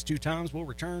like the last two times. We'll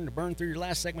return to burn through your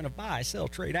last segment of buy, sell,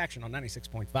 trade action on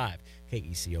 96.5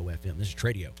 KECO-FM. This is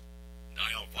Tradio.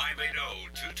 Dial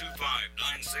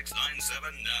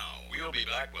 580-225-9697 now. We'll be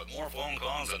back with more phone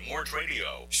calls and more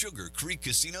Tradio. Sugar Creek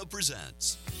Casino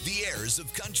presents the heirs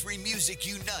of country music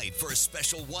unite for a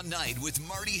special one night with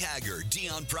Marty Haggard,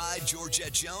 Dion Pride,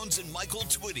 Georgette Jones, and Michael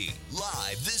Twitty.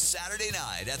 Live this Saturday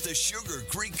night at the Sugar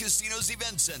Creek Casino's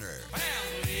Event Center.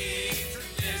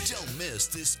 Don't miss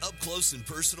this up-close and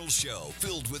personal show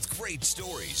filled with great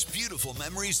stories, beautiful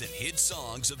memories, and hit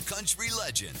songs of country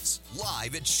legends.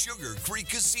 Live at Sugar Creek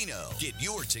Casino. Get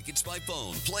your tickets by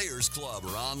phone, Players Club,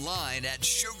 or online at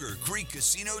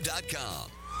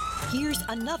sugarcreekcasino.com. Here's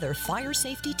another fire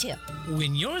safety tip.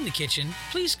 When you're in the kitchen,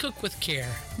 please cook with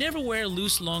care. Never wear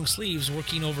loose long sleeves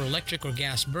working over electric or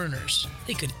gas burners.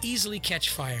 They could easily catch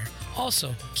fire.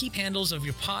 Also, keep handles of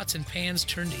your pots and pans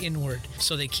turned inward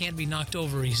so they can't be knocked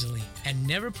over easily. And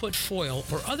never put foil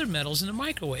or other metals in the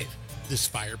microwave. This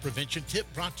fire prevention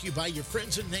tip brought to you by your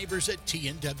friends and neighbors at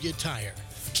T&W Tire.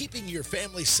 Keeping your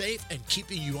family safe and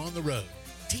keeping you on the road.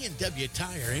 T&W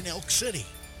Tire in Elk City.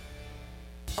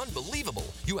 Unbelievable!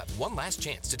 You have one last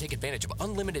chance to take advantage of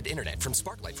unlimited internet from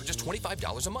Sparklight for just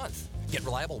 $25 a month. Get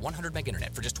reliable 100 meg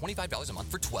internet for just $25 a month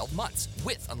for 12 months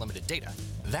with unlimited data.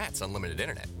 That's unlimited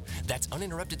internet. That's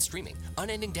uninterrupted streaming,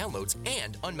 unending downloads,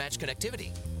 and unmatched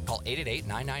connectivity. Call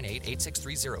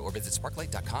 888-998-8630 or visit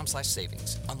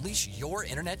sparklight.com/savings. Unleash your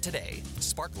internet today.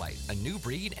 Sparklight, a new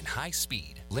breed and high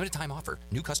speed. Limited time offer.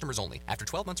 New customers only. After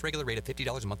 12 months, regular rate of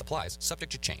 $50 a month applies.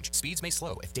 Subject to change. Speeds may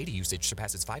slow if data usage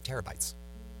surpasses 5 terabytes.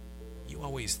 You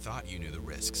always thought you knew the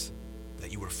risks,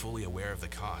 that you were fully aware of the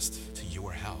cost to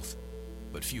your health.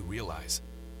 But few realize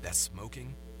that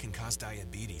smoking can cause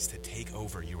diabetes to take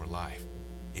over your life.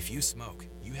 If you smoke,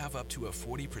 you have up to a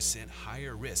 40%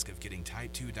 higher risk of getting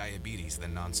type 2 diabetes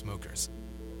than non-smokers.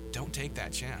 Don't take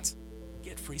that chance.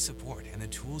 Get free support and the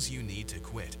tools you need to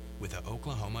quit with the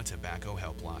Oklahoma Tobacco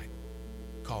Helpline.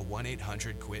 Call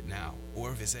 1-800-QUIT now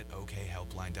or visit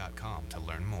okhelpline.com to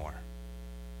learn more.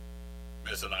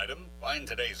 Miss an item? Find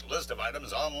today's list of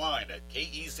items online at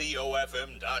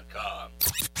KECOFM.com.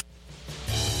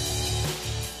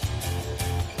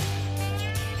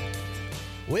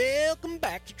 Welcome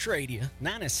back to Tradio,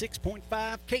 96.5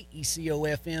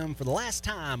 KECO-FM for the last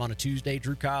time on a Tuesday.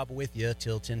 Drew Cobb with you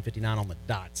till 10:59 on the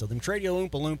dot. So them Tradio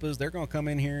Oompa Loompas, they're going to come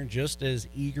in here just as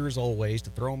eager as always to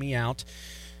throw me out.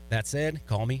 That said,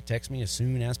 call me, text me as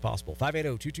soon as possible.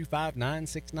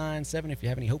 580-225-9697 if you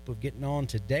have any hope of getting on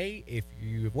today. If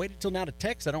you have waited till now to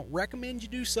text, I don't recommend you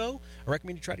do so. I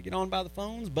recommend you try to get on by the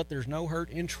phones, but there's no hurt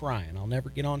in trying. I'll never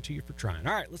get on to you for trying.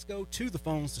 All right, let's go to the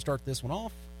phones to start this one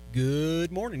off.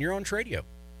 Good morning. You're on Tradio.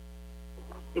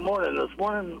 Good morning. This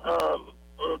morning,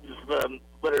 just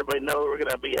let everybody know we're going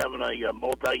to be having a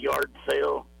multi-yard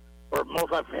sale or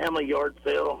multi-family yard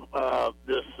sale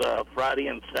this Friday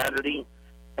and Saturday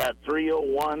at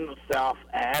 301 South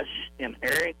Ash in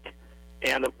Herrick.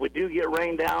 And if we do get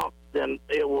rained out, then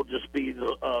it will just be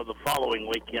the following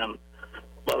weekend.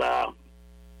 But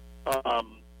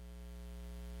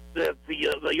the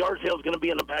yard sale is going to be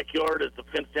in the backyard. It's a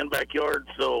fenced-in backyard,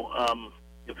 so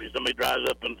if somebody drives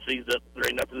up and sees that there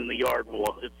ain't nothing in the yard,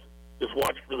 well, it's just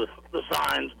watch for the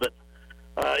signs. But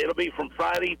It'll be from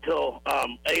Friday till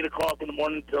 8 o'clock in the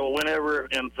morning till whenever,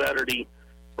 and Saturday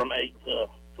from 8 to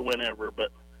whenever.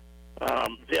 But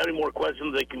if you have any more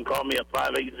questions, they can call me at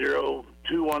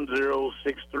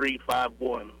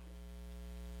 580-210-6351.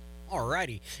 All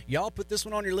righty. Y'all put this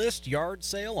one on your list. Yard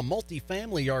sale, a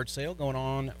multi-family yard sale going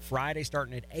on Friday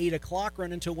starting at 8 o'clock,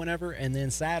 running until whenever, and then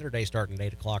Saturday starting at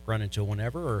 8 o'clock, running until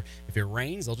whenever. Or if it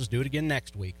rains, they'll just do it again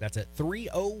next week. That's at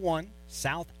 301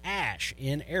 South Ash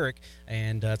in Eric,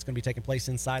 and it's going to be taking place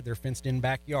inside their fenced-in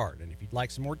backyard. And if you'd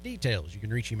like some more details, you can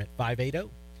reach him at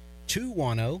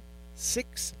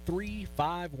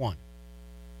 580-210-6351.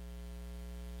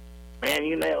 Man,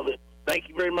 you nailed it. Thank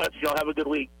you very much. Y'all have a good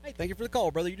week. Hey, thank you for the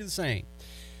call, brother. You do the same.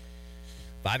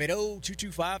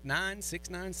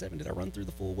 580-225-9697. Did I run through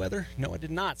the full weather? No, I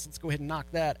did not. So let's go ahead and knock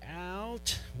that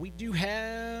out. We do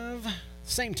have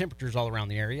same temperatures all around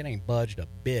the area. It ain't budged a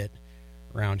bit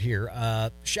around here.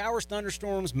 Showers,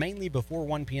 thunderstorms, mainly before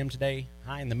 1 p.m. today.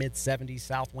 High in the mid-70s.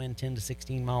 South wind 10 to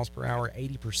 16 miles per hour.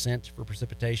 80% for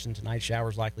precipitation. Tonight,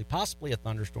 showers likely. Possibly a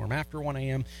thunderstorm after 1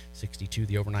 a.m. 62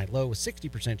 the overnight low with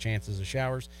 60% chances of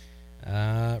showers.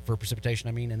 For precipitation,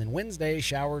 and then Wednesday,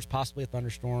 showers, possibly a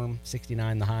thunderstorm,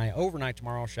 69 the high. Overnight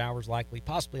tomorrow, showers likely,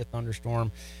 possibly a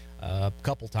thunderstorm a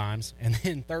couple times. And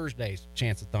then Thursday's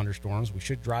chance of thunderstorms. We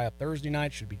should dry up Thursday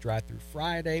night, should be dry through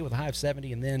Friday with a high of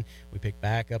 70, and then we pick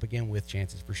back up again with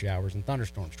chances for showers and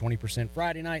thunderstorms. 20%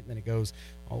 Friday night, and then it goes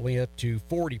all the way up to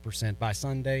 40% by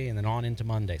Sunday, and then on into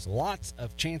Monday. So lots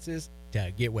of chances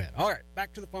to get wet. All right,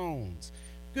 back to the phones.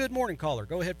 Good morning, caller.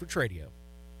 Go ahead for Tradio.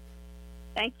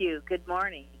 Thank you. Good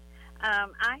morning.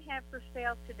 I have for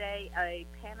sale today a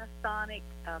Panasonic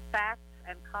fax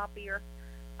and copier.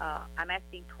 I'm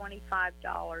asking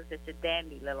 $25. It's a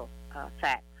dandy little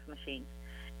fax machine.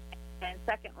 And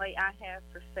secondly, I have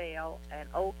for sale an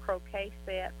old croquet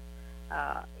set.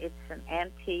 It's an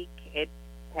antique. It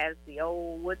has the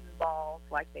old wooden balls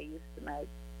like they used to make.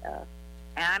 And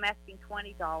I'm asking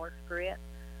 $20 for it.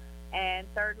 And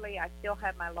thirdly, I still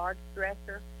have my large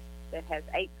dresser that has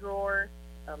 8 drawers.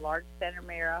 A large center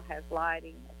mirror, has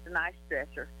lighting. It's a nice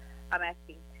dresser. I'm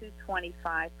asking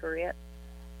 $225 for it.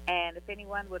 And if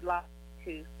anyone would like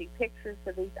to see pictures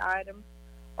of these items,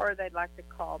 or they'd like to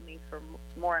call me for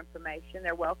more information,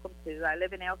 they're welcome to. I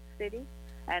live in Elk City,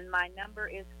 and my number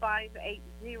is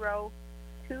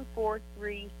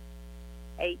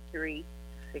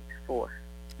 580-243-8364.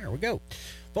 There we go.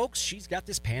 Folks, she's got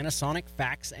this Panasonic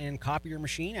fax and copier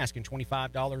machine, asking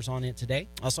 $25 on it today.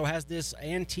 Also has this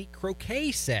antique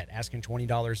croquet set, asking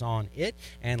 $20 on it.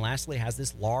 And lastly, has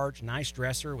this large, nice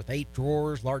dresser with 8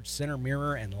 drawers, large center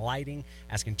mirror, and lighting,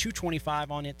 asking $225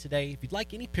 on it today. If you'd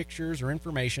like any pictures or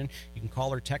information, you can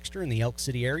call or text her in the Elk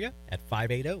City area at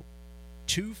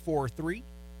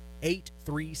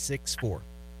 580-243-8364.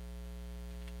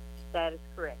 That is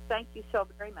correct. Thank you so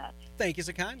very much. Thank you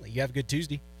so kindly. You have a good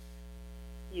Tuesday.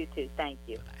 You too. Thank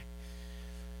you. Bye-bye.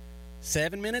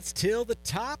 7 minutes till the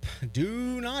top.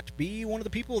 Do not be one of the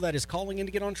people that is calling in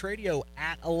to get on Tradio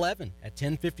at 11. At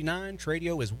 10:59,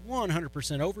 Tradio is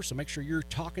 100% over, so make sure you're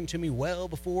talking to me well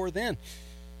before then.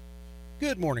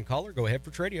 Good morning, caller. Go ahead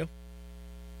for Tradio.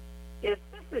 Yes,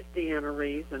 this is Deanna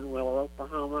Reeves in Willow,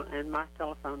 Oklahoma, and my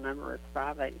telephone number is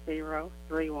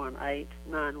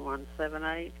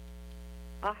 580-318-9178.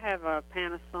 I have a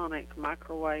Panasonic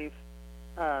microwave,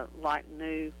 light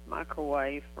new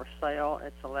microwave for sale.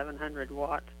 It's 1100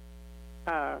 watt.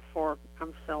 I'm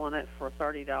selling it for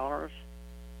 $30.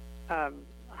 I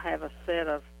have a set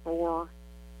of 4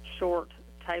 short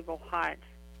table height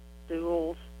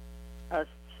stools, a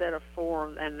set of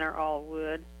 4, and they're all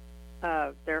wood.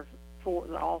 They're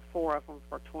all 4 of them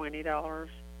for $20.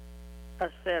 A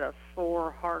set of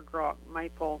 4 hard rock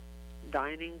maple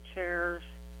dining chairs,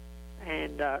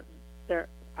 and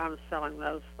I'm selling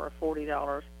those for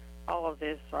 $40. All of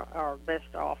this are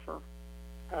best offer.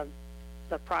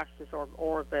 The prices are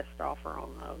best offer on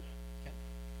those. Okay.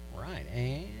 All right,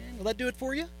 and will that do it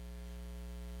for you?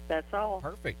 That's all.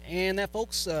 Perfect. And that,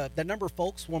 folks, that number,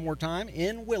 folks, one more time,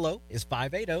 in Willow is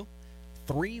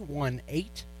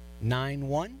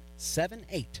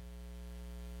 580-318-9178.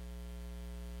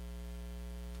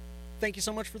 Thank you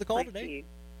so much for the call today.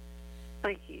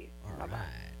 Thank you. All right.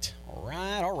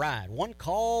 One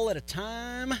call at a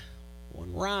time,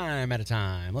 one rhyme at a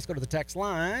time. Let's go to the text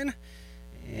line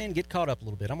and get caught up a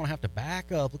little bit. I'm going to have to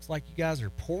back up. Looks like you guys are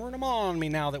pouring them on me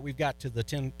now that we've got to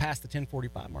the past the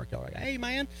 10:45 mark. Y'all are like, hey,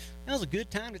 man, that was a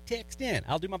good time to text in.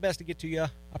 I'll do my best to get to you,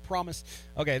 I promise.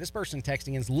 Okay, this person texting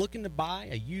in is looking to buy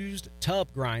a used tub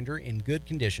grinder in good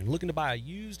condition. Looking to buy a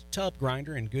used tub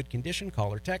grinder in good condition.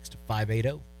 Call or text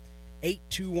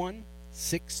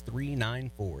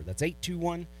 580-821-6394. That's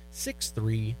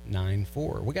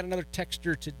 6394. We got another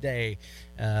texter today.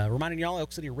 Reminding y'all,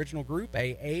 Elk City Original Group,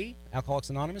 AA, Alcoholics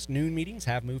Anonymous, noon meetings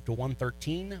have moved to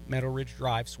 113 Meadow Ridge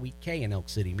Drive, Suite K in Elk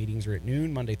City. Meetings are at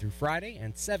noon Monday through Friday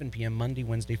and 7 p.m. Monday,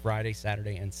 Wednesday, Friday,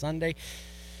 Saturday, and Sunday.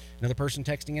 Another person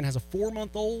texting in has a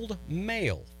 4-month-old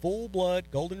male, full-blood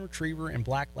golden retriever and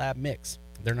black lab mix.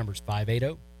 Their number is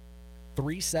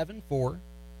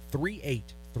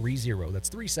 580-374-3830. That's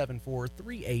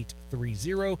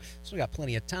 374-3830. So we got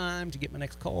plenty of time to get my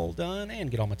next call done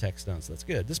and get all my texts done, so that's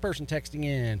good. This person texting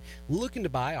in, looking to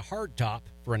buy a hardtop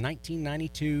for a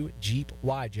 1992 Jeep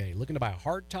YJ. Looking to buy a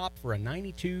hardtop for a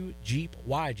 92 Jeep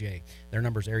YJ. Their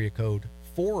number's area code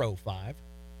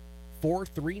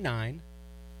 405-439-8080.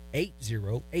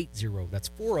 That's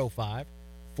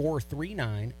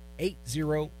 405-439-8080.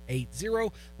 8080.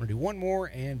 I'm going to do one more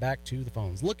and back to the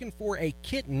phones. Looking for a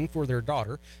kitten for their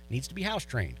daughter. Needs to be house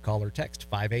trained. Call or text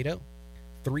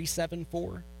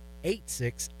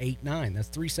 580-374-8689. That's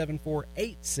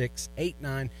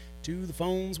 374-8689. To the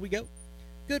phones we go.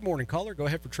 Good morning, caller. Go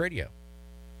ahead for Tradio.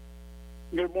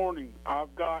 Good morning.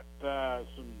 I've got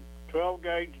some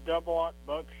 12-gauge double-aught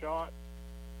buckshot.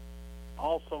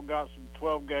 Also got some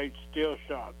 12-gauge steel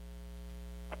shot.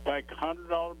 I take a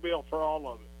 $100 bill for all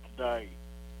of it today.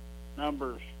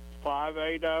 Numbers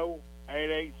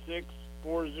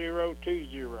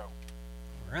 580-886-4020. All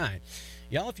right.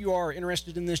 Y'all, if you are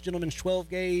interested in this gentleman's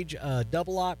 12-gauge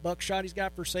double-aught buckshot he's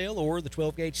got for sale, or the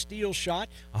 12-gauge steel shot,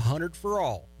 100 for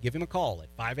all, give him a call at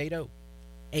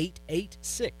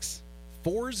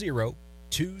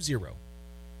 580-886-4020.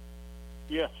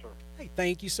 Yes, sir. Hey,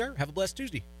 thank you, sir. Have a blessed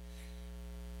Tuesday.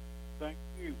 Thank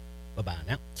you. Bye-bye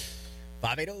now.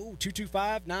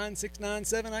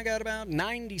 580-225-9697. I got about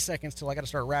 90 seconds till I got to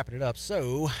start wrapping it up,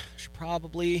 so I should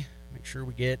probably make sure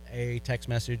we get a text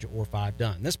message or 5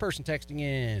 done. This person texting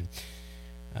in,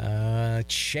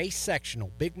 Chase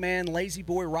Sectional, big man, lazy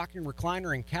boy, rocking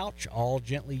recliner and couch, all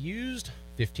gently used,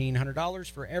 $1,500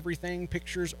 for everything,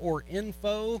 pictures or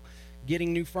info.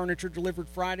 Getting new furniture delivered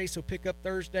Friday, so pick up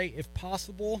Thursday if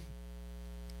possible.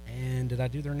 And did I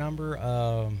do their number?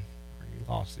 I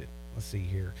lost it. Let's see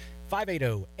here.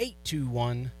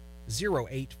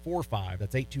 580-821-0845.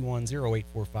 That's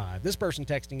 821-0845. This person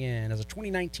texting in as a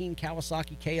 2019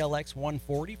 Kawasaki KLX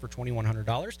 140 for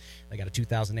 $2,100. They got a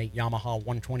 2008 Yamaha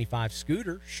 125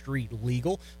 scooter, street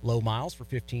legal, low miles for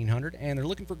 $1,500, and they're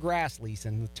looking for grass lease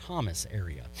in the Thomas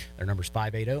area. Their number's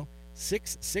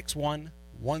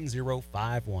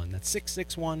 580-661-1051. That's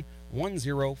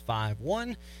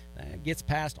 661-1051. That gets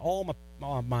past all my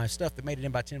stuff that made it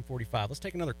in by 1045. Let's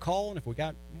take another call, and if we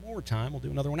got more time, we'll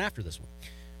do another one after this one.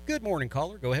 Good morning,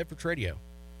 caller. Go ahead for Tradio.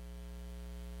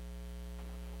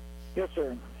 Yes,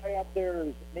 sir. Hey, out there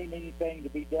is need anything to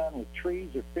be done with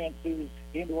trees or fences,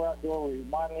 indoor-outdoor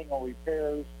remodeling or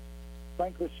repairs,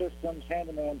 sprinkler systems,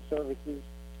 handyman services,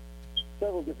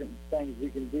 several different things we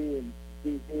can do, and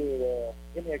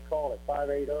give me a call at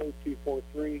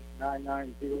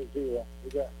 580-243-9900. We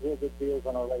got real good deals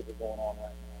on our labor going on right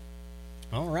now.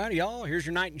 All righty, y'all. Here's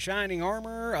your knight in shining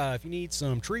armor. If you need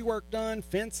some tree work done,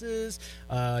 fences,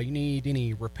 you need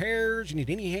any repairs, you need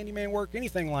any handyman work,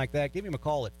 anything like that, give him a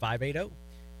call at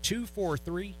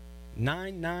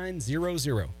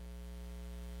 580-243-9900.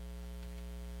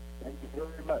 Thank you very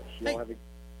much.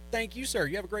 Thank you, sir.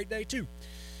 You have a great day, too.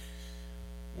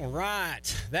 All right,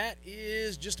 that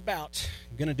is just about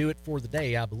going to do it for the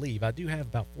day, I believe. I do have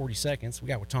about 40 seconds. We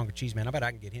got Watonga Cheese Man. I bet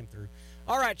I can get him through.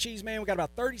 All right, Cheese Man, we got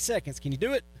about 30 seconds. Can you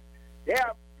do it? Yeah,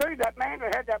 through that man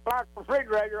that had that black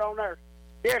refrigerator on there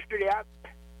yesterday.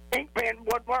 Ink pen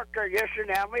wouldn't work there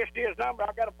yesterday. I missed his number. I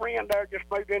got a friend there just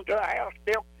moved into a house.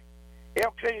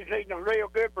 Elk City's needing a real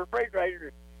good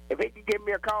refrigerator. If he can give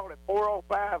me a call at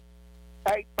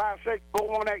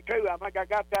 405-856-4182, I think I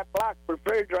got that black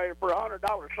refrigerator for $100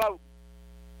 sold.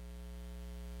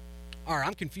 All right,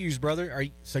 I'm confused, brother.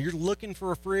 So you're looking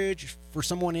for a fridge for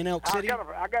someone in Elk City?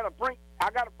 I got a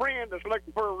friend that's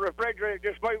looking for a refrigerator.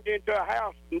 Just moved into a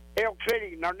house in Elk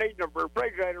City, and they're needing a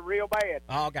refrigerator real bad.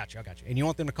 Oh, I got you. And you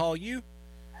want them to call you?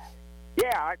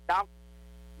 Yeah, my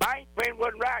ink pen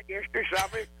wasn't right yesterday, so I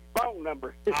missed the phone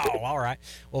number. Oh, all right.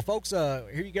 Well, folks,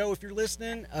 here you go. If you're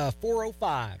listening,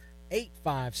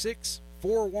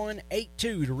 405-856-4182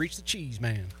 to reach the Cheese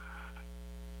Man.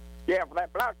 Yeah, for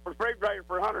that black refrigerator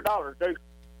for $100, dude.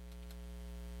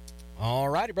 All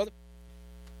righty, brother.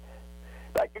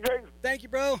 Thank you, dude. Thank you,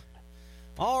 bro.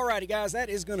 All righty, guys, that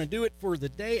is going to do it for the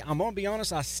day. I'm going to be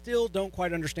honest, I still don't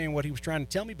quite understand what he was trying to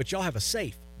tell me, but y'all have a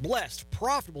safe, blessed,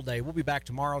 profitable day. We'll be back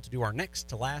tomorrow to do our next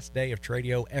to last day of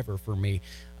Tradio ever for me.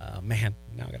 Man,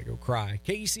 now I got to go cry.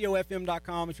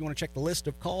 KECOFM.com if you want to check the list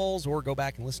of calls or go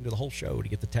back and listen to the whole show to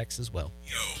get the text as well.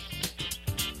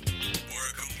 For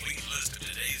a complete list of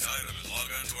today's items, log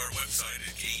on to our website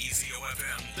at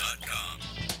KECOFM.com.